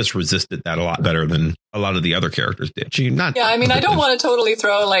 Lois resisted that a lot better than a lot of the other characters did. I don't want to totally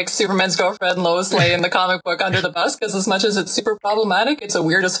throw like Superman's girlfriend Lois Lane in the comic book under the bus, because as much as it's super problematic, it's a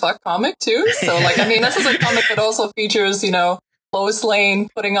weird as fuck comic too. So like, I mean, this is a comic that also features, you know, Lois Lane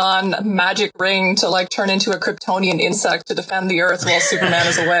putting on a magic ring to like turn into a Kryptonian insect to defend the Earth while Superman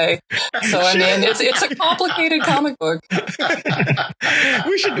is away. So I mean, it's a complicated comic book. We're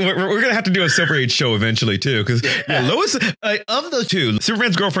gonna have to do a Silver Age show eventually too, because Lois, of the two,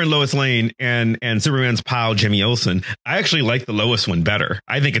 Superman's girlfriend Lois Lane and Superman's pal Jimmy Olsen, I actually like the Lois one better.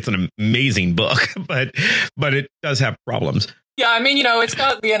 I think it's an amazing book, but it does have problems. Yeah, I mean, you know, it's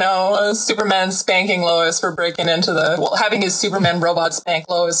got, you know, Superman spanking Lois for breaking into having his Superman robot spank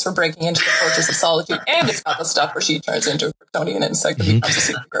Lois for breaking into the Fortress of Solitude. And it's got the stuff where she turns into a Kryptonian insect and becomes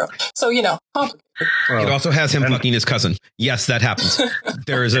a superhero. So, you know, complicated. It also has him fucking his cousin. Yes, that happens.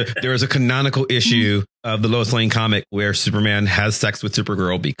 There is a canonical issue of the Lois Lane comic where Superman has sex with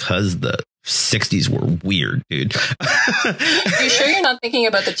Supergirl because the 60s were weird, dude. Are you sure you're not thinking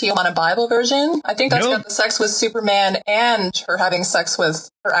about the Tijuana Bible version? I think that's got the sex with Superman and her having sex with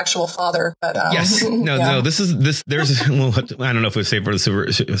her actual father. But yes, no. There's well, I don't know if it was safe for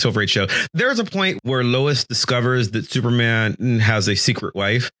the Silver Age show. There's a point where Lois discovers that Superman has a secret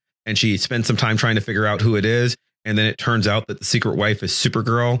wife, and she spends some time trying to figure out who it is, and then it turns out that the secret wife is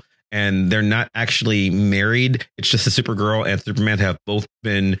Supergirl. And they're not actually married. It's just a Supergirl and Superman have both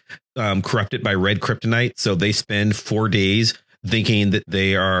been corrupted by red kryptonite. So they spend 4 days thinking that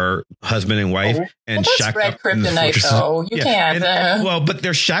they are husband and wife, and shacked red up kryptonite, though. You can't. But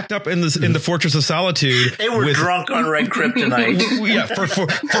they're shacked up in the Fortress of Solitude. They were drunk on red kryptonite. Yeah, for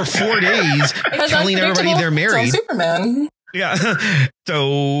 4 days, telling everybody they're married. Superman. Yeah.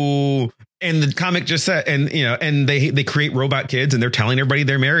 So, and the comic just said, and you know, and they create robot kids, and they're telling everybody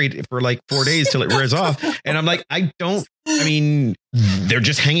they're married for like 4 days till it wears off. And I'm like, I mean, they're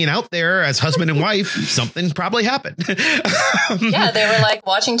just hanging out there as husband and wife. Something probably happened. Yeah, they were like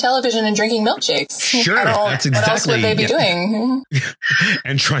watching television and drinking milkshakes. Sure, that's exactly. What else would they be doing?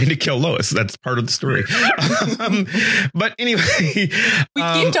 And trying to kill Lois. That's part of the story. But anyway, we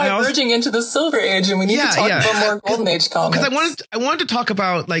keep diverging into the Silver Age, and we need to talk about more Golden Age comics. Because I wanted to talk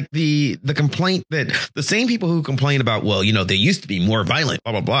about like the complaint that the same people who complain about, well, you know, they used to be more violent,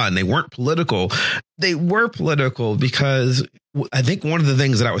 blah blah blah, and they weren't political. They were political because I think one of the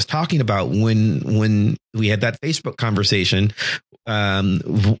things that I was talking about when we had that Facebook conversation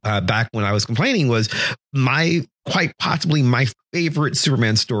back when I was complaining was quite possibly my favorite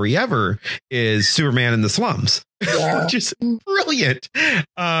Superman story ever is Superman in the Slums, which is brilliant.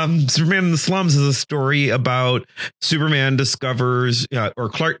 Superman in the Slums is a story about Superman discovers or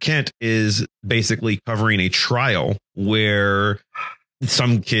Clark Kent is basically covering a trial where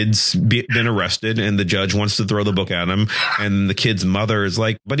some kid's been arrested and the judge wants to throw the book at him. And the kid's mother is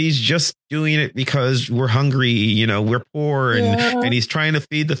like, but he's just doing it because we're hungry. You know, we're poor and he's trying to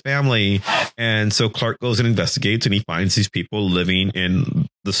feed the family. And so Clark goes and investigates and he finds these people living in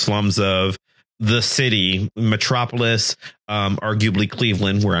the slums of the city, Metropolis, arguably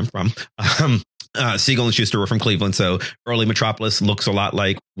Cleveland, where I'm from. Siegel and Schuster were from Cleveland, so early Metropolis looks a lot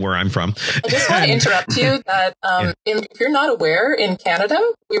like where I'm from. I just want to interrupt you that if you're not aware, in Canada,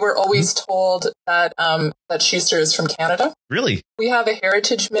 we were always told that that Schuster is from Canada. Really? We have a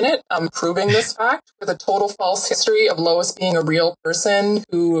heritage minute proving this fact with a total false history of Lois being a real person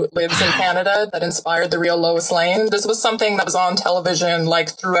who lives in Canada that inspired the real Lois Lane. This was something that was on television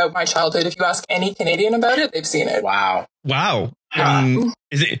like throughout my childhood. If you ask any Canadian about it, they've seen it. Wow.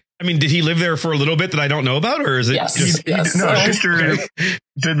 Is it? I mean, did he live there for a little bit that I don't know about, or is it just? No, Schuster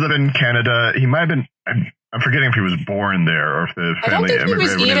did live in Canada. He might have been. I'm forgetting if he was born there or if the family immigrated. I don't think he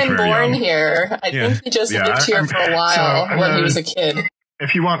was even born here. I think he just lived here for a while when he was a kid.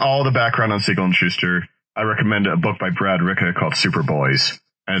 If you want all the background on Siegel and Schuster, I recommend a book by Brad Ricka called Superboys,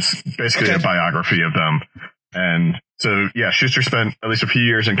 and it's basically a biography of them. And so, yeah, Schuster spent at least a few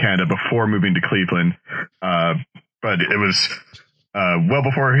years in Canada before moving to Cleveland, but it was well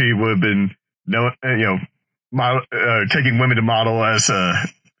before he would have been, taking women to model as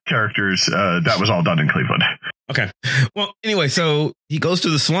characters. That was all done in Cleveland. Okay. Well, anyway, so he goes to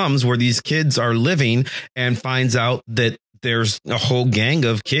the slums where these kids are living and finds out that there's a whole gang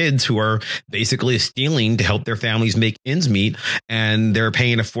of kids who are basically stealing to help their families make ends meet. And they're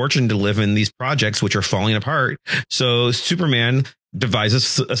paying a fortune to live in these projects, which are falling apart. So Superman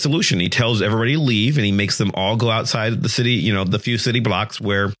devises a solution. He tells everybody to leave and he makes them all go outside of the city, the few city blocks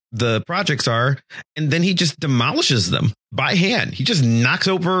where the projects are. And then he just demolishes them. by hand. He just knocks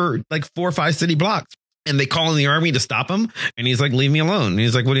over like 4 or 5 city blocks. And they call in the army to stop him. And he's like, leave me alone. And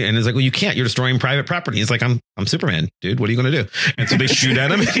he's like, what? And he's like, well, you can't. You're destroying private property. He's like, I'm Superman, dude. What are you going to do? And so they shoot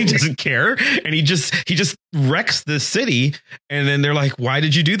at him and he doesn't care. And he just wrecks the city. And then they're like, why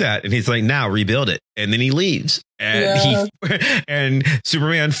did you do that? And he's like, now rebuild it. And then he leaves. And and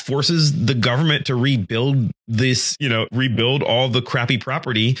Superman forces the government to rebuild this, rebuild all the crappy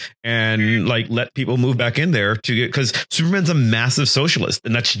property and like let people move back in there to get, because Superman's a massive socialist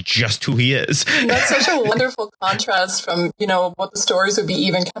and that's just who he is. That's such a wonderful contrast from, what the stories would be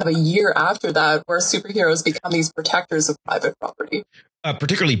even kind of a year after that, where superheroes become these protectors of private property.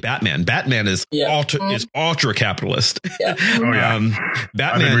 Particularly Batman. Batman is ultra capitalist. Yeah. Batman.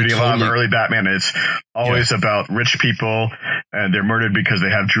 I've been reading a lot of early Batman. It's always about rich people and they're murdered because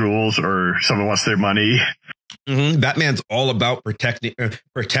they have jewels or someone wants their money. Mm-hmm. Batman's all about protecting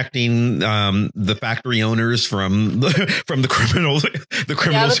the factory owners from the criminals. The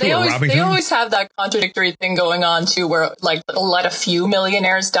criminals who are robbing them. They always have that contradictory thing going on too, where like they'll let a few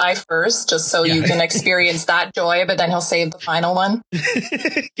millionaires die first, just so you can experience that joy, but then he'll save the final one.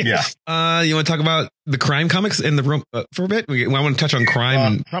 Yeah. You want to talk about the crime comics in the room for a bit? I want to touch on crime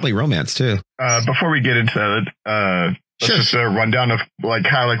and probably romance too. Before we get into that, let's just a rundown of like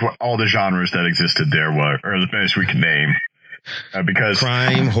what all the genres that existed there were, or the best we can name. Because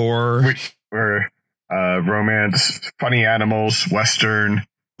crime, horror, romance, funny animals, Western,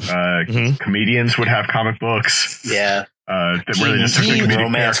 comedians would have comic books. Yeah. Teen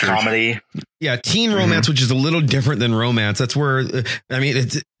romance comedy. Yeah, teen romance, which is a little different than romance. That's where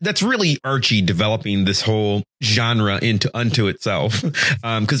that's really Archie developing this whole genre unto itself.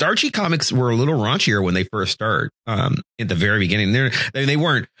 Because Archie comics were a little raunchier when they first start. At the very beginning,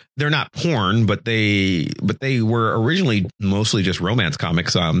 they're not porn, but they were originally mostly just romance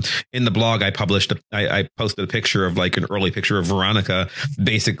comics. In the blog, I posted a picture of like an early picture of Veronica,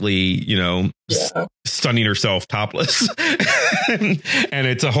 basically, stunning herself topless. And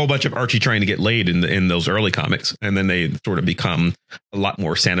it's a whole bunch of Archie trying to get laid in those early comics. And then they sort of become a lot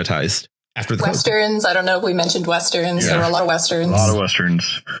more sanitized after the Westerns. I don't know if we mentioned Westerns. There were a lot of Westerns. A lot of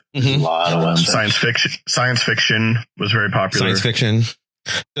Westerns. Mm-hmm. A lot of Westerns. Science fiction was very popular. Science fiction.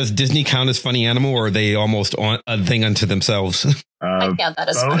 Does Disney count as funny animal, or are they almost a thing unto themselves? I count that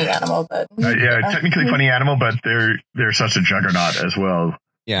as funny animal, but technically funny animal, but they're such a juggernaut as well.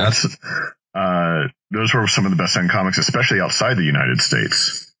 Yeah, those were some of the best selling comics, especially outside the United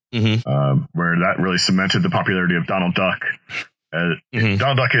States, where that really cemented the popularity of Donald Duck.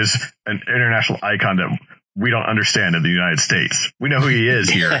 Donald Duck is an international icon that we don't understand in the United States. We know who he is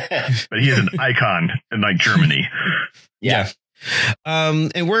here, but he is an icon in like Germany. Yeah.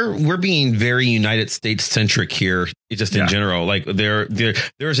 And we're being very United States centric here, just in general. Like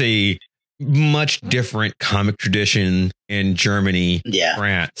there's a much different comic tradition in Germany,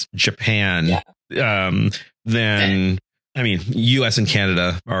 France, Japan, than U.S. and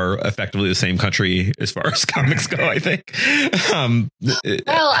Canada are effectively the same country as far as comics go, I think.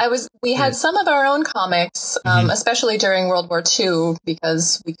 We had some of our own comics, especially during World War II,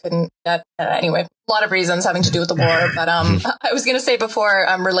 because we couldn't get, anyway, a lot of reasons having to do with the war. But I was going to say before,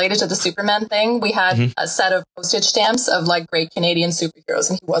 related to the Superman thing, we had a set of postage stamps of like great Canadian superheroes,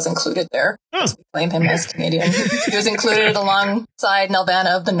 and he was included there. We claim him as Canadian. He was included alongside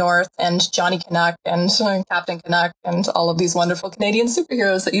Nelvana of the North and Johnny Canuck and Captain Canuck and all of these wonderful Canadian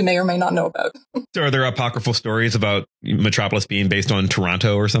superheroes that you may or may not know about. So are there apocryphal stories about Metropolis being based on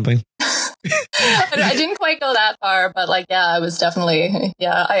Toronto or something? I didn't quite go that far, but I was definitely,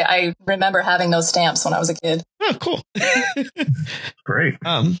 I remember having those stamps when I was a kid. Oh, cool. Great.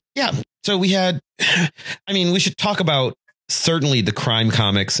 So we had, we should talk about certainly the crime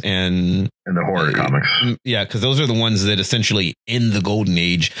comics and the horror comics. Yeah, because those are the ones that essentially end the golden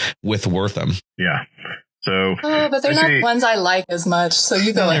age with Wortham. Yeah. So, but they're not ones I like as much. So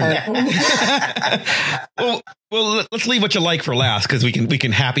you go ahead. well, let's leave what you like for last, because we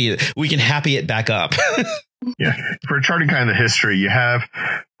can happy it back up. Yeah, for charting kind of the history, you have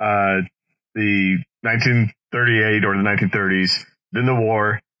the 1938 or the 1930s, then the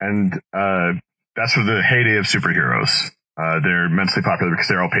war, and that's for the heyday of superheroes. They're immensely popular because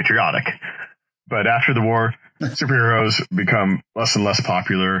they're all patriotic. But after the war, superheroes become less and less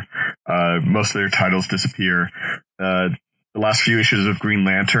popular. Most of their titles disappear. The last few issues of Green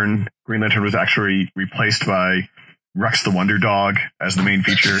Lantern was actually replaced by Rex the Wonder Dog as the main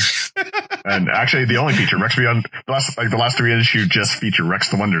feature. And actually the only feature. Rex Beyond the last 3 issues just feature Rex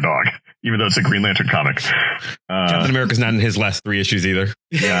the Wonder Dog, even though it's a Green Lantern comic. Captain America's not in his last 3 issues either.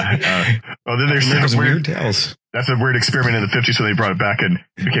 Yeah. Then there's America's Weird Tales. That's a weird experiment in the 50s when they brought it back and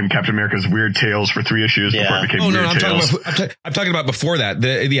it became Captain America's Weird Tales for 3 issues before it became Weird Tales. I'm talking about before that.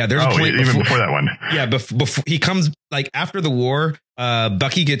 There's a point even before that one. Yeah, before he comes, like after the war,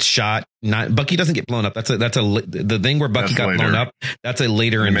 Bucky gets shot. Bucky doesn't get blown up. That's the thing where Bucky got blown up. That's a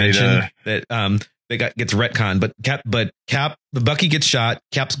later invention that gets retconned. But Bucky gets shot.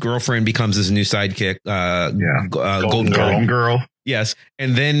 Cap's girlfriend becomes his new sidekick. Golden Girl. Yes,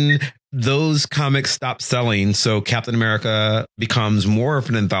 and then those comics stop selling, so Captain America becomes more of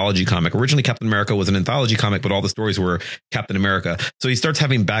an anthology comic. Originally, Captain America was an anthology comic, but all the stories were Captain America. So he starts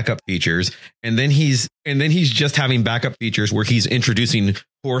having backup features, and then he's just having backup features where he's introducing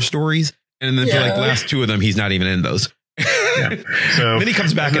horror stories, and then for like the last 2 of them, he's not even in those. So then he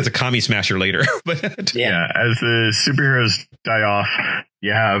comes back as a commie smasher later. But as the superheroes die off,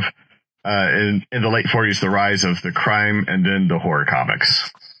 you have in the late 40s the rise of the crime and then the horror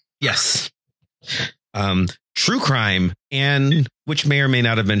comics. Yes. True crime, and which may or may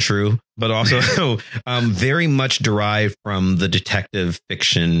not have been true, but also very much derived from the detective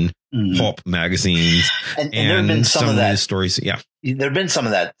fiction pulp magazines. And there have been some of that stories. Yeah. There have been some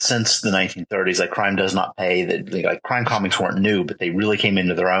of that since the 1930s, like Crime Does Not Pay. That like crime comics weren't new, but they really came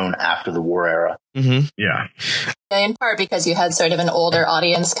into their own after the war era. Mm-hmm. Yeah. In part because you had sort of an older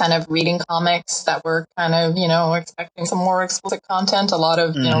audience kind of reading comics that were kind of, expecting some more explicit content. A lot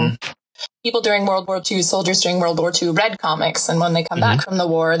of, people during World War II, soldiers during World War II read comics. And when they come back from the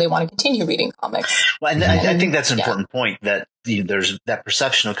war, they want to continue reading comics. Well, and I think that's an important point, that there's that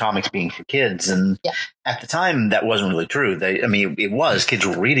perception of comics being for kids. And at the time, that wasn't really true. It was. Kids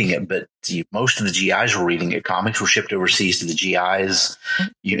were reading it, but most of the GIs were reading it. Comics were shipped overseas to the GIs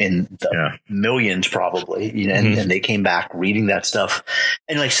in the millions, probably. And they came back reading that stuff.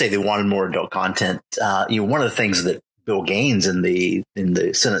 And like I say, they wanted more adult content. One of the things that Bill Gaines in the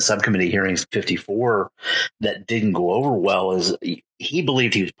Senate subcommittee hearings 54 that didn't go over well is he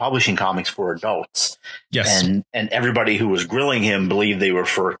believed he was publishing comics for adults. Yes. And everybody who was grilling him believed they were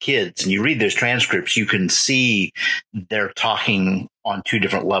for kids. And you read those transcripts, you can see they're talking on 2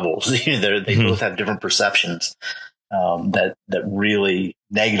 different levels. They both have different perceptions. That really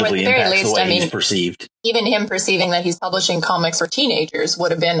negatively impacts the way he's perceived. Even him perceiving that he's publishing comics for teenagers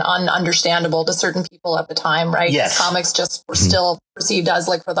would have been ununderstandable to certain people at the time, right? Yes. Comics just were still perceived as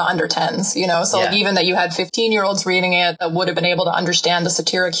like for the under 10s, So even that you had 15-year-olds reading it that would have been able to understand the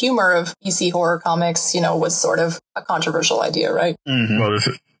satiric humor of EC horror comics, was sort of a controversial idea, right? Mm-hmm. Well, this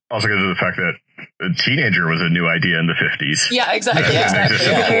is also because of the fact that a teenager was a new idea in the 50s. Yeah, exactly.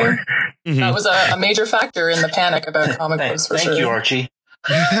 That was a major factor in the panic about comic books. For Thank you, Archie.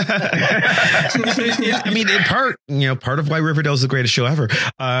 In part, part of why Riverdale is the greatest show ever is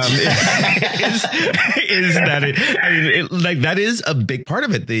that that is a big part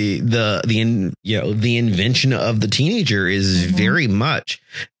of it. The invention of the teenager is very much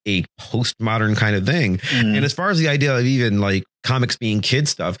a postmodern kind of thing. And as far as the idea of even like comics being kid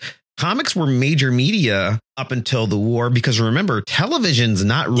stuff, comics were major media up until the war, because remember, television's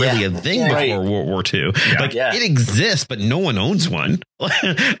not really a thing before World War II. It exists, but no one owns one.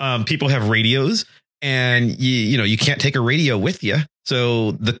 People have radios, and you can't take a radio with you.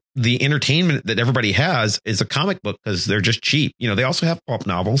 So the entertainment that everybody has is a comic book because they're just cheap. They also have pulp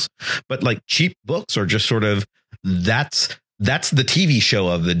novels, but like cheap books are just sort of that's the TV show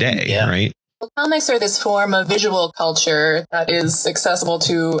of the day, right? Well, comics are this form of visual culture that is accessible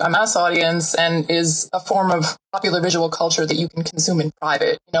to a mass audience and is a form of popular visual culture that you can consume in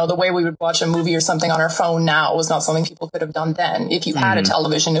private. The way we would watch a movie or something on our phone now was not something people could have done then. If you had a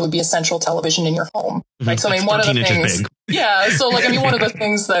television, it would be a central television in your home. Right? So, one of the things... Yeah. So, one of the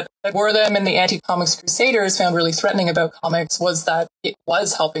things that Wortham and the Anti-Comics Crusaders found really threatening about comics was that it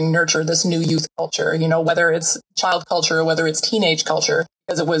was helping nurture this new youth culture, whether it's child culture or whether it's teenage culture,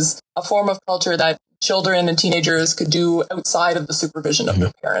 because it was a form of culture that children and teenagers could do outside of the supervision of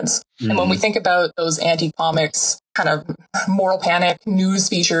their parents. And when we think about those anti-comics kind of moral panic news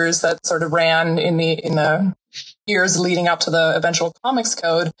features that sort of ran in the years leading up to the eventual comics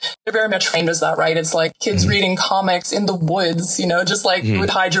code, they're very much framed as that, right? It's like kids reading comics in the woods, just like you would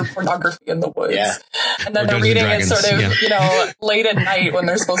hide your pornography in the woods. Yeah. And then they're reading it sort of, late at night when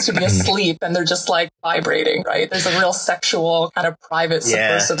they're supposed to be asleep, and they're just like vibrating, right? There's a real sexual kind of private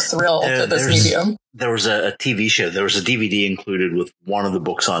subversive thrill to this medium. There was a TV show. There was a DVD included with one of the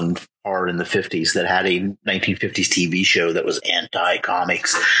books on horror in the 50s that had a 1950s TV show that was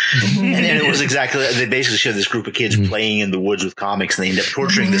anti-comics. And it was they basically showed this group of kids playing in the woods with comics, and they end up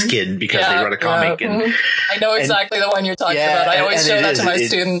torturing this kid because they read a comic. And I know exactly the one you're talking about. I always show that to my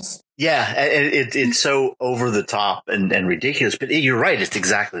students. Yeah, it's so over the top and ridiculous, but you're right. It's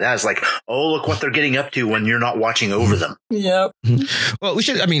exactly that. It's like, oh, look what they're getting up to when you're not watching over them. Yep. Well,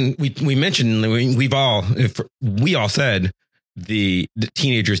 we mentioned, we all said the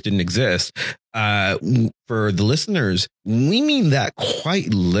teenagers didn't exist. For the listeners, we mean that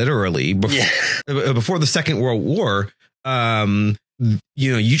quite literally. Before the Second World War,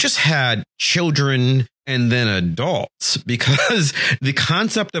 you just had children and then adults, because the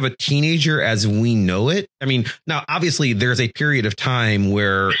concept of a teenager as we know it, I mean, now obviously there's a period of time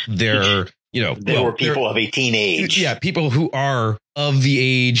where there were people of a teenage. Yeah, people who are of the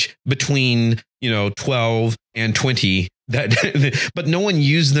age between 12 and 20, but no one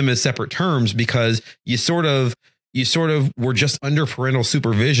used them as separate terms, because you sort of were just under parental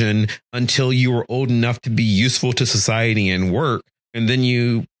supervision until you were old enough to be useful to society and work. And then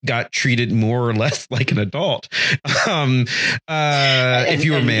you got treated more or less like an adult. If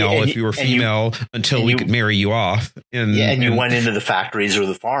you were male, if you were female, until we could marry you off. And you went into the factories or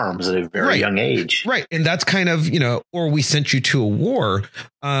the farms at a very young age. Right. And that's kind of, or we sent you to a war.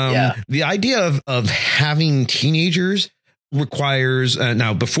 The idea of having teenagers requires,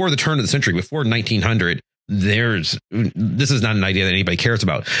 now before the turn of the century, before 1900, this is not an idea that anybody cares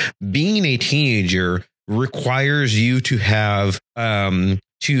about. Being a teenager requires you to have a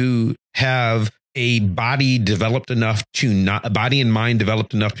body and mind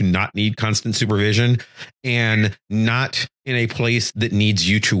developed enough to not need constant supervision, and not in a place that needs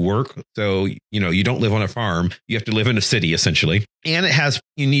you to work. So, you don't live on a farm. You have to live in a city, essentially. And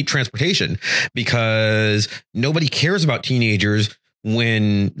you need transportation, because nobody cares about teenagers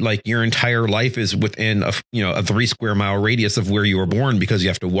when your entire life is within a 3 square mile radius of where you were born, because you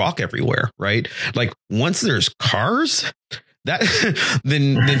have to walk everywhere. Right. Like, once there's cars,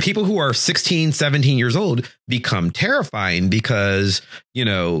 then people who are 16, 17 years old become terrifying, because,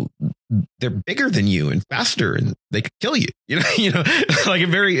 they're bigger than you and faster, and they could kill you,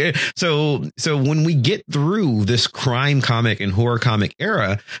 so when we get through this crime comic and horror comic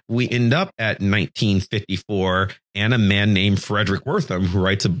era, we end up at 1954 and a man named Frederick Wortham, who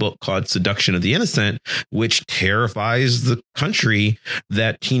writes a book called Seduction of the Innocent, which terrifies the country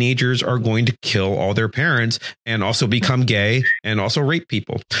that teenagers are going to kill all their parents and also become gay and also rape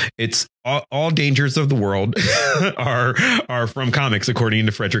people. It's all dangers of the world are from comics, according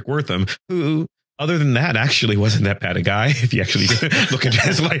to Frederick Wortham, who, other than that, actually wasn't that bad a guy if you actually look into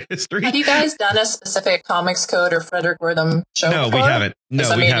his life history. Have you guys done a specific comics code or Frederick Wortham show? No, we haven't.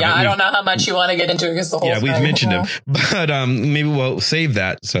 No, we haven't. I don't know how much you want to get into it, because the whole we've mentioned him, but maybe we'll save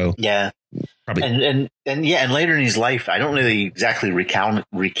that. So probably. And later in his life, I don't really exactly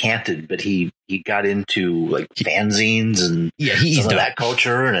recanted, but he got into fanzines and some of that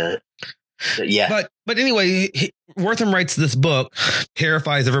culture and But anyway, Wortham writes this book,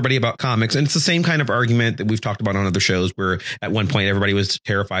 terrifies everybody about comics. And it's the same kind of argument that we've talked about on other shows, where at one point everybody was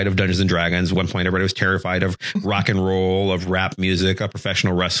terrified of Dungeons and Dragons. At one point everybody was terrified of rock and roll, of rap music, of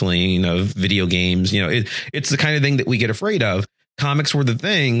professional wrestling, of video games. It's the kind of thing that we get afraid of. Comics were the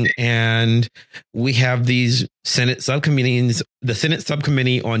thing, and we have these Senate subcommittees, the Senate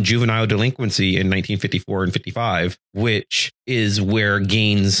Subcommittee on Juvenile Delinquency in 1954 and 55, which is where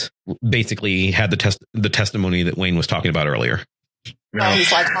Gaines basically had the testimony that Wayne was talking about earlier. He's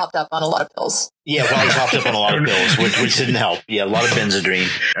popped up on a lot of pills. Yeah, he popped up on a lot of pills, which didn't help. Yeah, a lot of Benzedrine.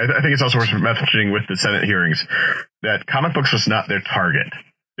 I think it's also worth mentioning with the Senate hearings that comic books was not their target.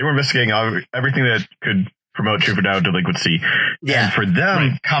 They were investigating everything that could promote juvenile delinquency. Yeah. And for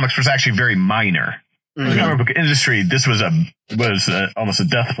them, comics was actually very minor. Mm-hmm. For the comic book industry, this was almost a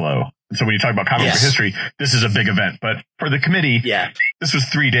death blow. And so when you talk about comic book history, this is a big event. But for the committee, this was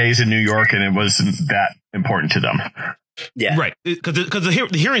 3 days in New York, and it wasn't that important to them. Yeah. Right. Because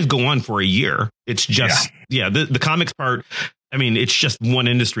the hearings go on for a year. It's just, the comics part, I mean, it's just one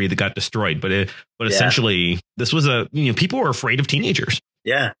industry that got destroyed. But essentially, this was people were afraid of teenagers.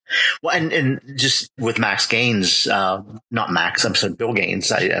 Yeah. Well, and just with Max Gaines, not Max, I'm sorry, Bill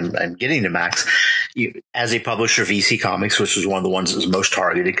Gaines, I'm getting to Max, as a publisher of EC Comics, which was one of the ones that was most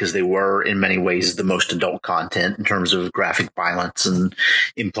targeted, because they were in many ways the most adult content in terms of graphic violence and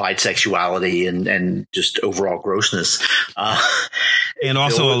implied sexuality and just overall grossness. And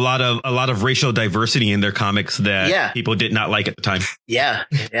also Bill, a lot of racial diversity in their comics that people did not like at the time. Yeah.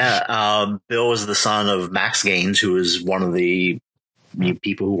 Yeah. Bill was the son of Max Gaines, who was one of the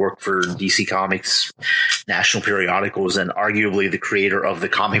people who worked for DC Comics national periodicals, and arguably the creator of the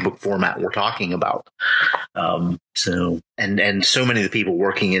comic book format we're talking about. So many of the people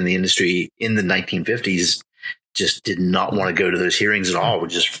working in the industry in the 1950s just did not want to go to those hearings at all.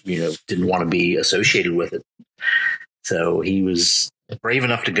 Just, didn't want to be associated with it. So he was brave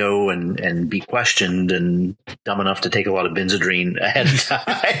enough to go and be questioned and dumb enough to take a lot of Benzedrine ahead of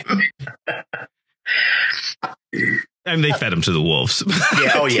time. And they fed him to the wolves.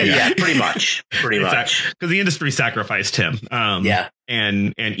 Yeah. Oh, yeah. Pretty much. Because the industry sacrificed him.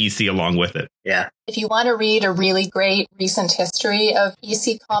 And EC along with it. Yeah. If you want to read a really great recent history of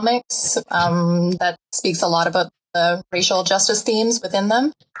EC comics that speaks a lot about the racial justice themes within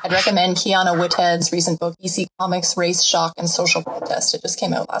them, I'd recommend Kiana Whithead's recent book, EC Comics, Race, Shock, and Social Protest. It just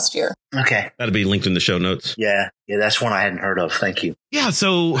came out last year. Okay. That'll be linked in the show notes. Yeah, that's one I hadn't heard of. Thank you. Yeah,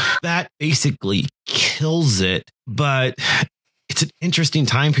 so that basically kills it, but it's an interesting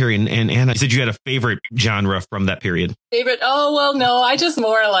time period. And Anna, you said you had a favorite genre from that period. Favorite? Oh, well, no, I just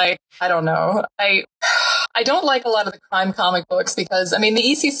more like, I don't know. I don't like a lot of the crime comic books because, I mean,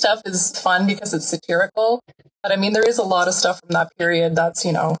 the EC stuff is fun because it's satirical. But I mean, there is a lot of stuff from that period that's,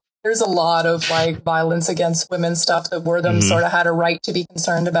 there's a lot of like violence against women stuff that Wortham sort of had a right to be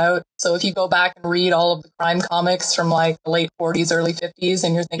concerned about. So if you go back and read all of the crime comics from like the late 40s, early 50s,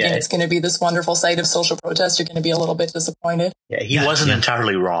 and you're thinking it's going to be this wonderful site of social protest, you're going to be a little bit disappointed. Yeah, he wasn't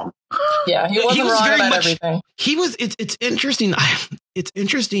entirely wrong. Yeah, he wasn't wrong about everything. It's interesting. It's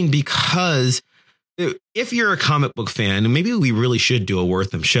interesting because if you're a comic book fan, and maybe we really should do a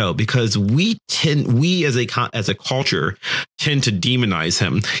Wortham show because we as a culture tend to demonize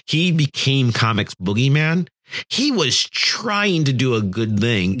him. He became comics boogeyman. He was trying to do a good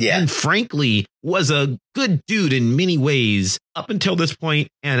thing and frankly was a good dude in many ways up until this point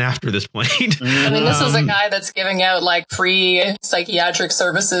and after this point. I mean, this is a guy that's giving out like free psychiatric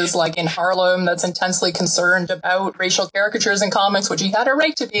services like in Harlem that's intensely concerned about racial caricatures in comics, which he had a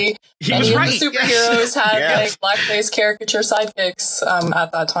right to be. Many of the superheroes had like blackface caricature sidekicks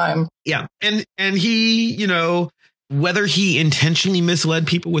at that time. Yeah. And he, whether he intentionally misled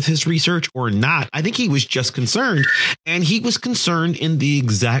people with his research or not, I think he was just concerned. And he was concerned in the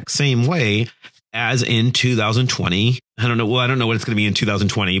exact same way as in 2020. I don't know what it's going to be in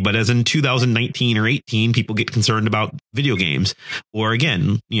 2020, but as in 2019 or 18, people get concerned about video games or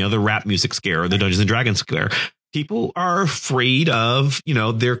again, the rap music scare or the Dungeons and Dragons scare. People are afraid of,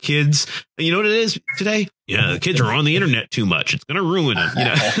 their kids. You know what it is today? Yeah, the kids are on the internet too much. It's going to ruin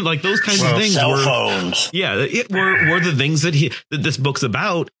them. Like those kinds of things. Cell phones. Yeah, were the things that this book's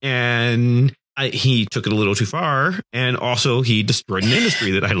about. And he took it a little too far. And also he destroyed an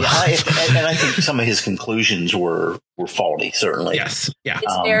industry that I love. And I think some of his conclusions were faulty, certainly. Yes. Yeah.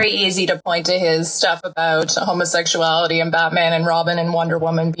 It's very easy to point to his stuff about homosexuality and Batman and Robin and Wonder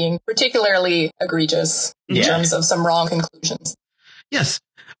Woman being particularly egregious in terms of some wrong conclusions. Yes.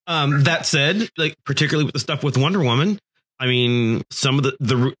 That said, like particularly with the stuff with Wonder Woman, I mean, some of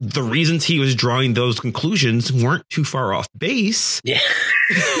the reasons he was drawing those conclusions weren't too far off base. Yeah.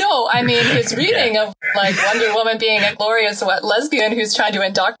 No, I mean, his reading of like Wonder Woman being a glorious lesbian who's trying to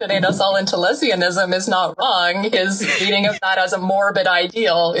indoctrinate us all into lesbianism is not wrong. His reading of that as a morbid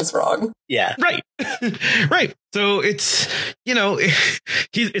ideal is wrong. Yeah. Right. Right. So it's,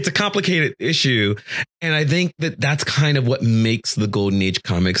 it's a complicated issue. And I think that's kind of what makes the Golden Age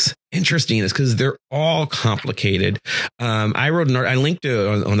comics interesting is because they're all complicated. I linked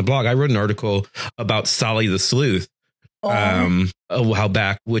to on the blog. I wrote an article about Solly the Sleuth a while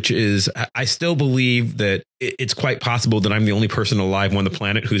back, which is I still believe that it's quite possible that I'm the only person alive on the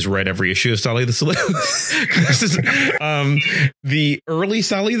planet who's read every issue of Solly the Sleuth. The early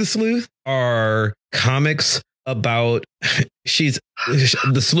Solly the Sleuth are comics about she's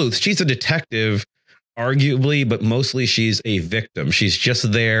the sleuth. She's a detective, arguably, but mostly she's a victim. She's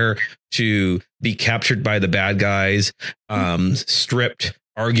just there to be captured by the bad guys, stripped,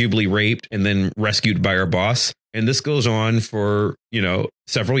 arguably raped, and then rescued by her boss. And this goes on for,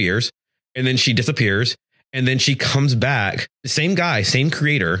 several years. And then she disappears. And then she comes back. The same guy, same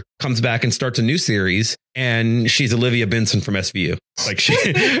creator, comes back and starts a new series. And she's Olivia Benson from SVU. Like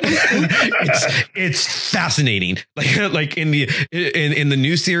it's fascinating. Like in the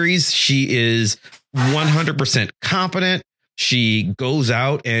new series, she is 100% competent. She goes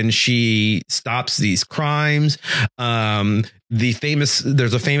out and she stops these crimes.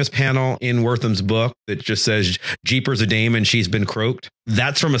 There's a famous panel in Wortham's book that just says Jeepers a dame and she's been croaked.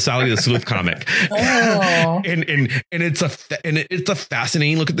 That's from a Sally the Sleuth comic. Oh. and it's a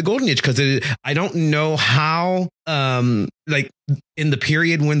fascinating look at the Golden Age because I don't know how like in the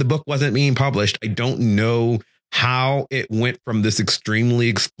period when the book wasn't being published, I don't know how it went from this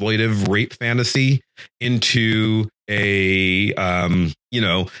extremely exploitive rape fantasy into a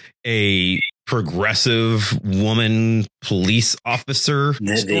progressive woman police officer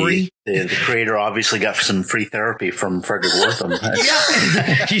story. The creator obviously got some free therapy from Frederick Wortham.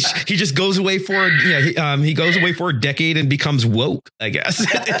 Yeah, he just goes away for he goes away for a decade and becomes woke, I guess.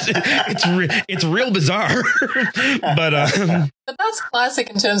 It's real bizarre, but that's classic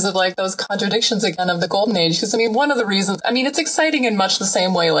in terms of like those contradictions again of the golden age. Because I mean, one of the reasons, I mean, it's exciting in much the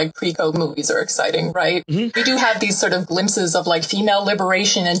same way like pre-code movies are exciting, right? Mm-hmm. We do have these sort of glimpses of like female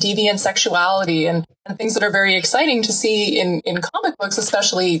liberation and deviant sexuality and things that are very exciting to see in comic books,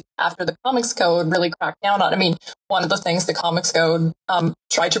 especially after the Comics Code really cracked down on. I mean, one of the things the Comics Code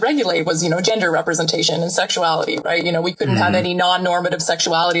tried to regulate was, gender representation and sexuality, right? We couldn't have any non-normative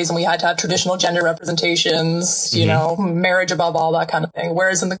sexualities and we had to have traditional gender representations, marriage above all, that kind of thing.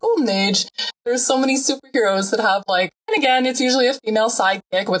 Whereas in the Golden Age, there's so many superheroes that have like, and again, it's usually a female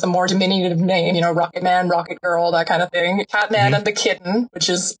sidekick with a more diminutive name, Rocket Man, Rocket Girl, that kind of thing. Catman and the Kitten, which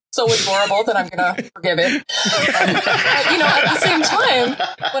is so adorable that I'm going to forgive it. At the same time,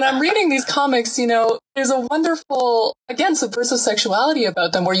 when I'm reading these comics, there's a wonderful, again, subversive sexuality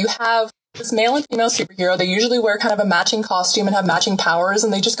about them where you have this male and female superhero. They usually wear kind of a matching costume and have matching powers,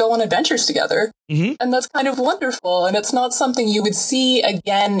 and they just go on adventures together. Mm-hmm. And that's kind of wonderful. And it's not something you would see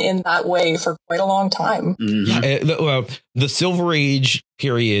again in that way for quite a long time. Mm-hmm. The Silver Age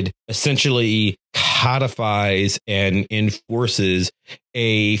period essentially codifies and enforces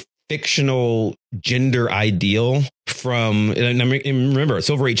a fictional gender ideal from, and remember,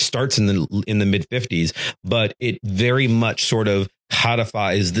 Silver Age starts in the mid 50s, but it very much sort of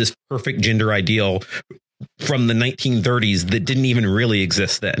codifies this perfect gender ideal from the 1930s that didn't even really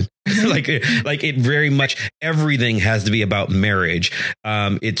exist then. like it very much, everything has to be about marriage.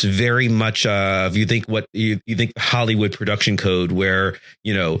 It's very much if you think what you think Hollywood production code, where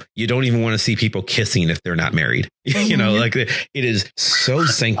you don't even want to see people kissing if they're not married. It is so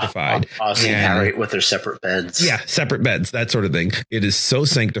sanctified. Austin and Harriet with their separate beds. Yeah, separate beds, that sort of thing. It is so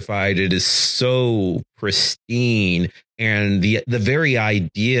sanctified. It is so pristine. And the very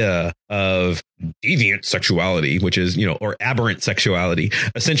idea of deviant sexuality, which is, or aberrant sexuality,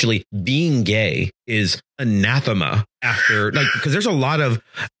 essentially being gay is anathema after, because there's a lot of,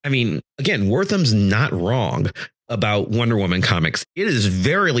 again, Wortham's not wrong about Wonder Woman comics. It is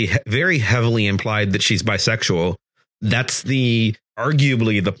very, very heavily implied that she's bisexual. That's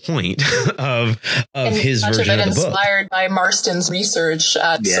arguably the point of his version of the book. Inspired by Marston's research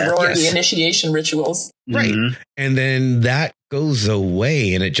at sorority initiation rituals. Right. Mm-hmm. And then that goes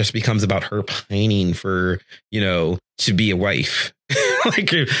away and it just becomes about her pining for, to be a wife.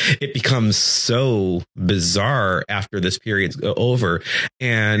 It becomes so bizarre after this period's over.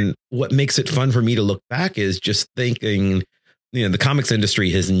 And what makes it fun for me to look back is just thinking, the comics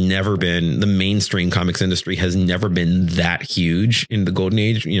industry has never been, the mainstream comics industry has never been that huge in the Golden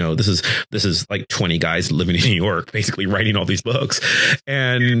Age. This is like 20 guys living in New York, basically writing all these books.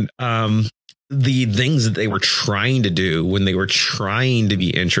 And the things that they were trying to do when they were trying to be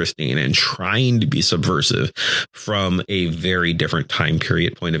interesting and trying to be subversive from a very different time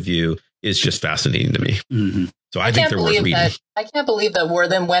period point of view is just fascinating to me. Mm-hmm. So I think they're worth reading. I can't believe that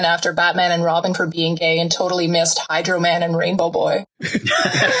Wortham went after Batman and Robin for being gay and totally missed Hydro Man and Rainbow Boy. A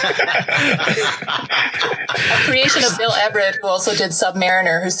creation of Bill Everett, who also did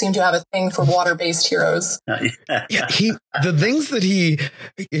Submariner, who seemed to have a thing for water-based heroes. The things that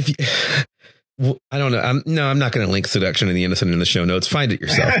I don't know. I'm not going to link Seduction of the Innocent in the show notes. Find it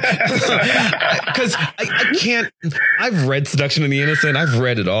yourself. Because I can't. I've read Seduction of the Innocent. I've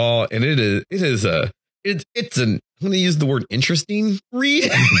read it all, and it's an. I'm going to use the word interesting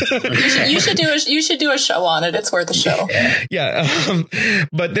read. you should do a show on it. It's worth a show. Yeah.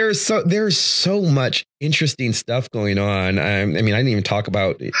 But there's so much interesting stuff going on. I didn't even talk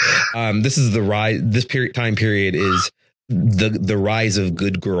about this is the rise. This time period is the rise of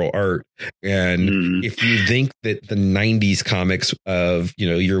good girl art. And if you think that the 90s comics of,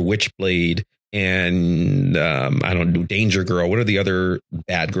 your Witchblade and I don't know, Danger Girl, what are the other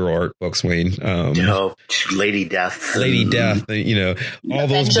bad girl art books, Wayne? Lady Death, all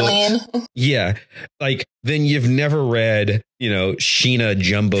those books. Yeah, then you've never read Sheena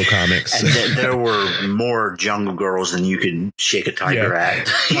Jumbo comics. And there were more Jungle Girls than you could shake a tiger at.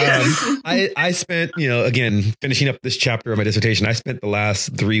 I spent again finishing up this chapter of my dissertation, I spent the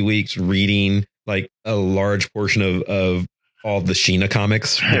last 3 weeks reading a large portion of all the Sheena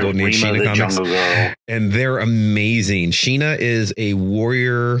comics, the Golden Age Sheena comics, and they're amazing. Sheena is a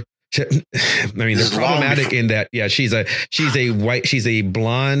warrior. They're problematic in that, she's a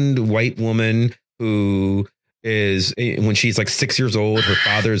blonde white woman who is when she's like 6 years old. Her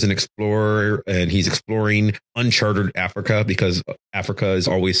father is an explorer and he's exploring uncharted Africa because Africa is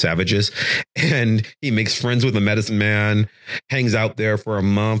always savages. And he makes friends with the medicine man, hangs out there for a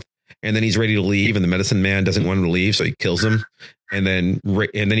month, and then he's ready to leave. And the medicine man doesn't want him to leave, so he kills him. And then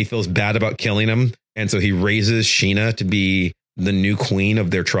he feels bad about killing him. And so he raises Sheena to be the new queen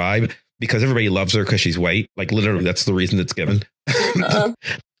of their tribe because everybody loves her because she's white. Like literally, that's the reason it's given.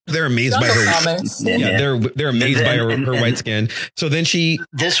 They're amazed by her. They're amazed by her white skin. So then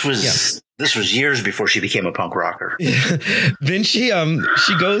this was years before she became a punk rocker. Then she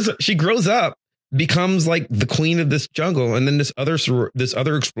grows up, becomes like the queen of this jungle, and then this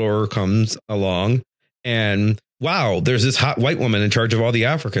other explorer comes along, and wow, there's this hot white woman in charge of all the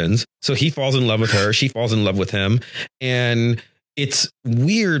Africans. So he falls in love with her. She falls in love with him, and it's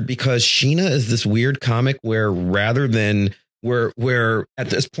weird because Sheena is this weird comic where rather than where at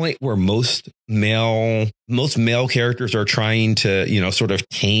this point where most male characters are trying to, sort of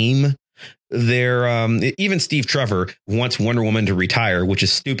tame their even Steve Trevor wants Wonder Woman to retire, which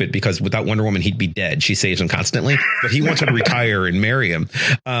is stupid because without Wonder Woman, he'd be dead. She saves him constantly, but he wants her to retire and marry him.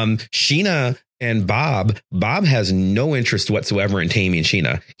 Sheena and Bob has no interest whatsoever in taming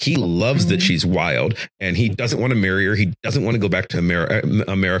Sheena. He loves that she's wild and he doesn't want to marry her. He doesn't want to go back to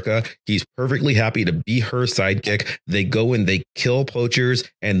America. He's perfectly happy to be her sidekick. They go and they kill poachers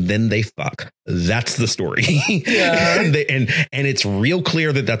and then they fuck. That's the story. Yeah. and it's real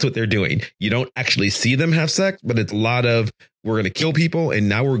clear that that's what they're doing. You don't actually see them have sex, but it's a lot of we're going to kill people. And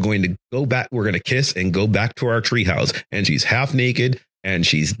now we're going to go back. We're going to kiss and go back to our treehouse. And she's half naked and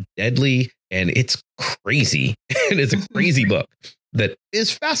she's deadly. And it's crazy. And it's a crazy book that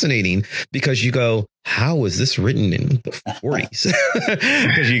is fascinating because you go, how was this written in the 40s?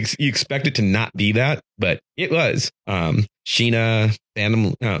 Because you expect it to not be that, but it was. Sheena,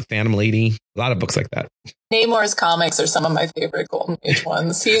 Phantom Lady, a lot of books like that. Namor's comics are some of my favorite Golden Age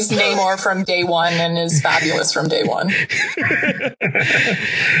ones. He's Namor from day one and is fabulous from day one.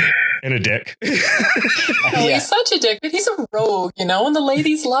 And a dick. He's such a dick, but he's a rogue, and the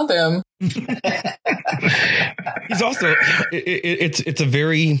ladies love him. He's also, it's a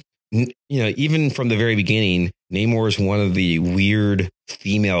very, even from the very beginning, Namor is one of the weird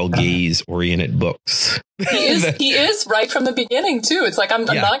female gaze oriented books. He is right from the beginning too. It's like I'm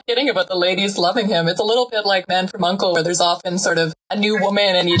not kidding about the ladies loving him. It's a little bit like Man from U.N.C.L.E., where there's often sort of a new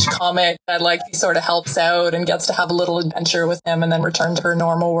woman in each comic that like he sort of helps out and gets to have a little adventure with him and then return to her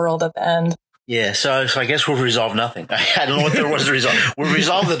normal world at the end. Yeah, so I guess we've resolved nothing. I don't know what there was to resolve. We've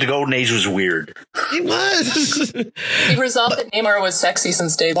resolved that the Golden Age was weird. It was. We resolved that Namor was sexy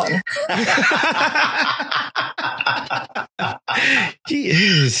since day one. He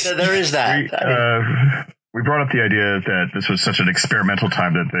is. There is that. We brought up the idea that this was such an experimental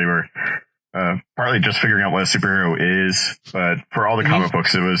time that they were partly just figuring out what a superhero is, but for all the comic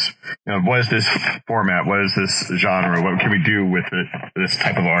books, it was, what is this format? What is this genre? What can we do with this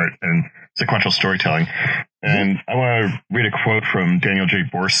type of art and sequential storytelling? And I want to read a quote from Daniel J.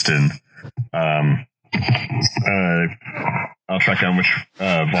 Borston. I'll track down which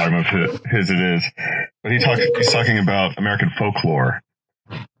volume of his it is, but he's talking about American folklore.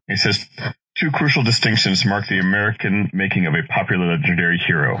 He says, 2 crucial distinctions mark the American making of a popular legendary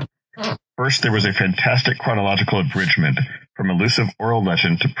hero. First, there was a fantastic chronological abridgment from elusive oral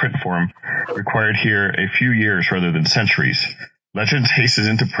legend to print form required here a few years rather than centuries. Legends hastened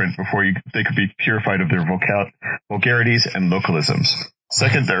into print before they could be purified of their vulgarities and localisms.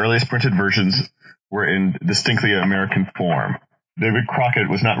 Second, the earliest printed versions were in distinctly American form. David Crockett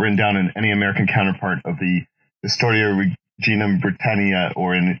was not written down in any American counterpart of the Historia Reginam Britannia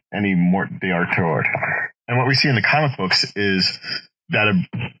or in any Mort d'Arthur. And what we see in the comic books is that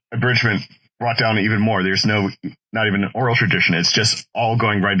abridgment brought down even more. There's not even an oral tradition. It's just all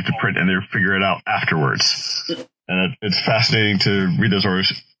going right into print and they figure it out afterwards. And it's fascinating to read those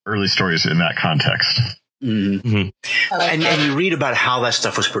early stories in that context. Mm-hmm. And you read about how that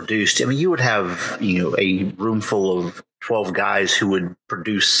stuff was produced. I mean, you would have, a room full of 12 guys who would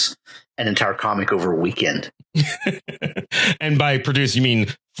produce an entire comic over a weekend. And by produce, you mean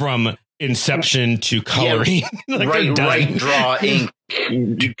from inception to coloring? Yeah, write, draw, ink,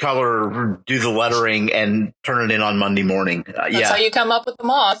 do color, do the lettering, and turn it in on Monday morning. That's how you come up with the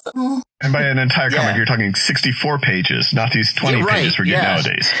moth. And by an entire comic, you're talking 64 pages, not these 20 pages we get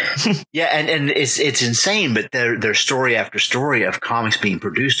nowadays. Yeah, and it's insane, but there's story after story of comics being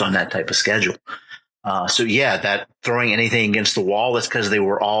produced on that type of schedule. So that throwing anything against the wall, that's because they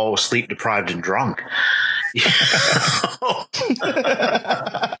were all sleep deprived and drunk.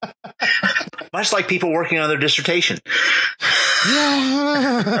 Much like people working on their dissertation.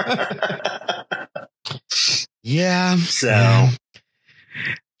 Yeah. So.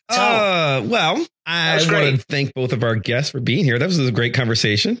 Well, I want to thank both of our guests for being here. That was a great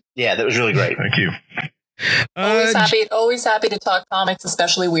conversation. Yeah, that was really great. Thank you. Always happy to talk comics,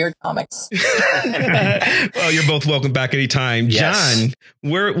 especially weird comics. Well, you're both welcome back anytime. Yes. John,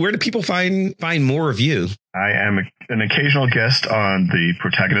 where do people find more of you? I am an occasional guest on the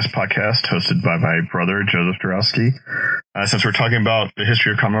Protagonist podcast hosted by my brother, Joseph Dorowski. Since we're talking about the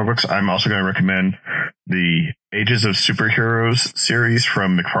history of comic books, I'm also going to recommend the Ages of Superheroes series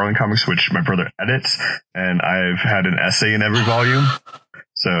from McFarlane Comics, which my brother edits, and I've had an essay in every volume.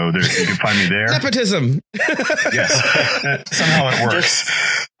 So you can find me there. Nepotism. Yes. Somehow it works.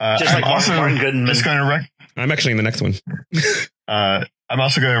 Just like Martin Goodman. I'm actually in the next one. I'm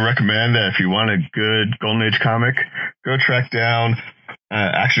also going to recommend that if you want a good Golden Age comic, go track down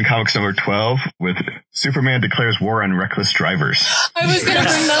Action Comics number 12 with Superman Declares War on Reckless Drivers. I was going to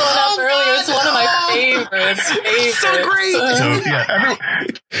bring that one up earlier. It's one of my favorites. So great. So yeah,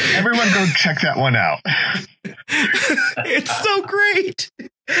 everyone go check that one out. It's so great.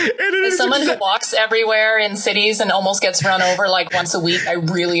 As someone who walks everywhere in cities and almost gets run over like once a week, I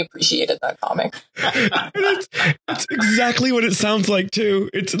really appreciated that comic. It's exactly what it sounds like too.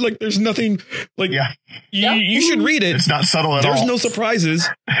 It's like there's nothing like you should read it. It's not subtle at all. There's no surprises.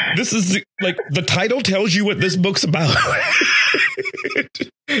 This is like the title tells you what this book's about.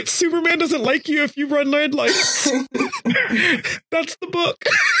 Superman doesn't like you if you run red lights. That's the book.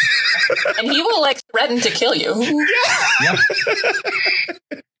 And he will threaten to kill you. Yeah.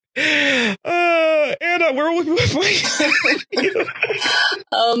 Anna, where will we find you?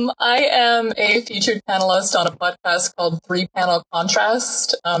 I am a featured panelist on a podcast called 3 Panel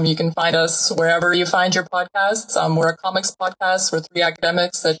Contrast. You can find us wherever you find your podcasts. We're a comics podcast. We're 3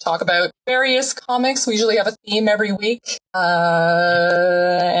 academics that talk about various comics. We usually have a theme every week.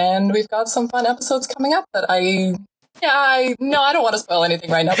 And we've got some fun episodes coming up that I don't want to spoil anything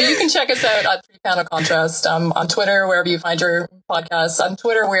right now, but you can check us out at 3 Panel Contrast on Twitter, wherever you find your podcasts. On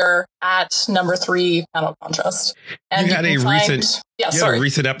Twitter, we're at number 3 Panel Contrast. And you had a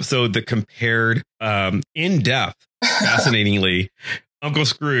recent episode that compared in depth, fascinatingly, Uncle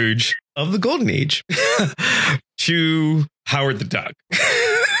Scrooge of the Golden Age to Howard the Duck.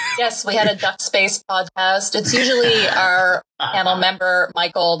 Yes, we had a Duck Space podcast. It's usually our panel member,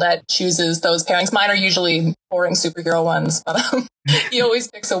 Michael, that chooses those pairings. Mine are usually boring superhero ones, but he always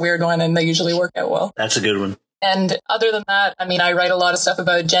picks a weird one, and they usually work out well. That's a good one. And other than that, I write a lot of stuff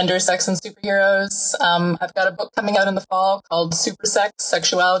about gender, sex, and superheroes. I've got a book coming out in the fall called Super Sex,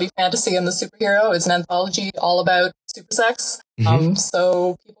 Sexuality, Fantasy, and the Superhero. It's an anthology all about super sex. Mm-hmm.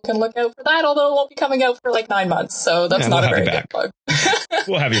 So people can look out for that, although it won't be coming out for 9 months. So that's not a very good plug.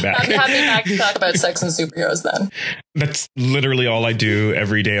 We'll have you back. I'll have you back to talk about sex and superheroes then. That's literally all I do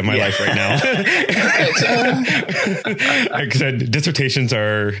every day of my life right now. Like I said, dissertations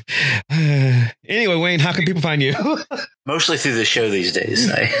are... Anyway, Wayne, how can people find you? Mostly through the show these days.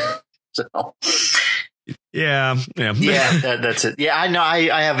 Yeah. That's it. Yeah, I know.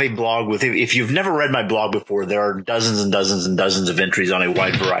 I have a blog with. If you've never read my blog before, there are dozens and dozens and dozens of entries on a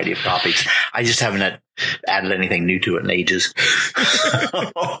wide variety of topics. I just haven't added anything new to it in ages.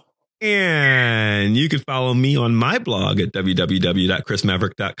 And you can follow me on my blog at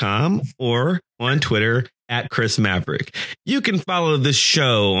www.chrismaverick.com or on Twitter at Chris Maverick. You can follow this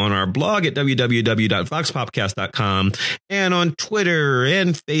show on our blog at www.voxpopcast.com and on Twitter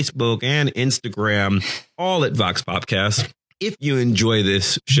and Facebook and Instagram, all at Vox Popcast. If you enjoy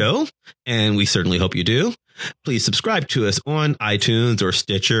this show, and we certainly hope you do, please subscribe to us on iTunes or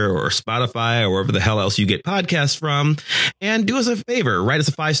Stitcher or Spotify or wherever the hell else you get podcasts from. And do us a favor, write us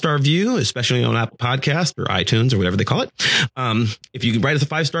a 5-star review, especially on Apple Podcasts or iTunes or whatever they call it. If you can write us a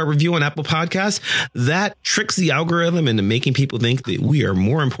 5-star review on Apple Podcasts, that tricks the algorithm into making people think that we are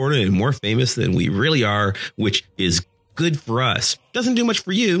more important and more famous than we really are, which is good for us. Doesn't do much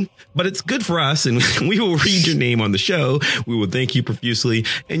for you, but it's good for us. And we will read your name on the show. We will thank you profusely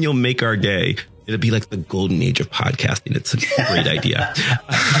and you'll make our day. It'll be like the golden age of podcasting. It's a great idea.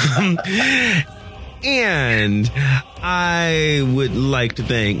 And I would like to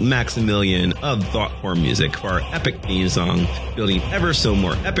thank Maximilian of Thoughtcore Music for our epic theme song, building ever so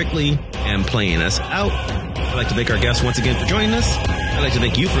more epically and playing us out. I'd like to thank our guests once again for joining us. I'd like to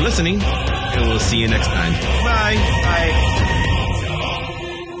thank you for listening, and we'll see you next time. Bye.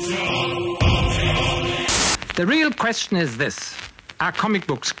 The real question is this: are comic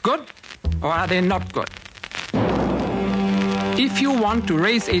books good or are they not good? If you want to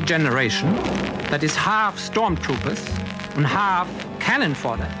raise a generation that is half stormtroopers and half cannon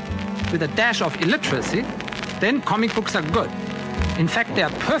fodder with a dash of illiteracy, then comic books are good. In fact, they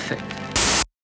are perfect.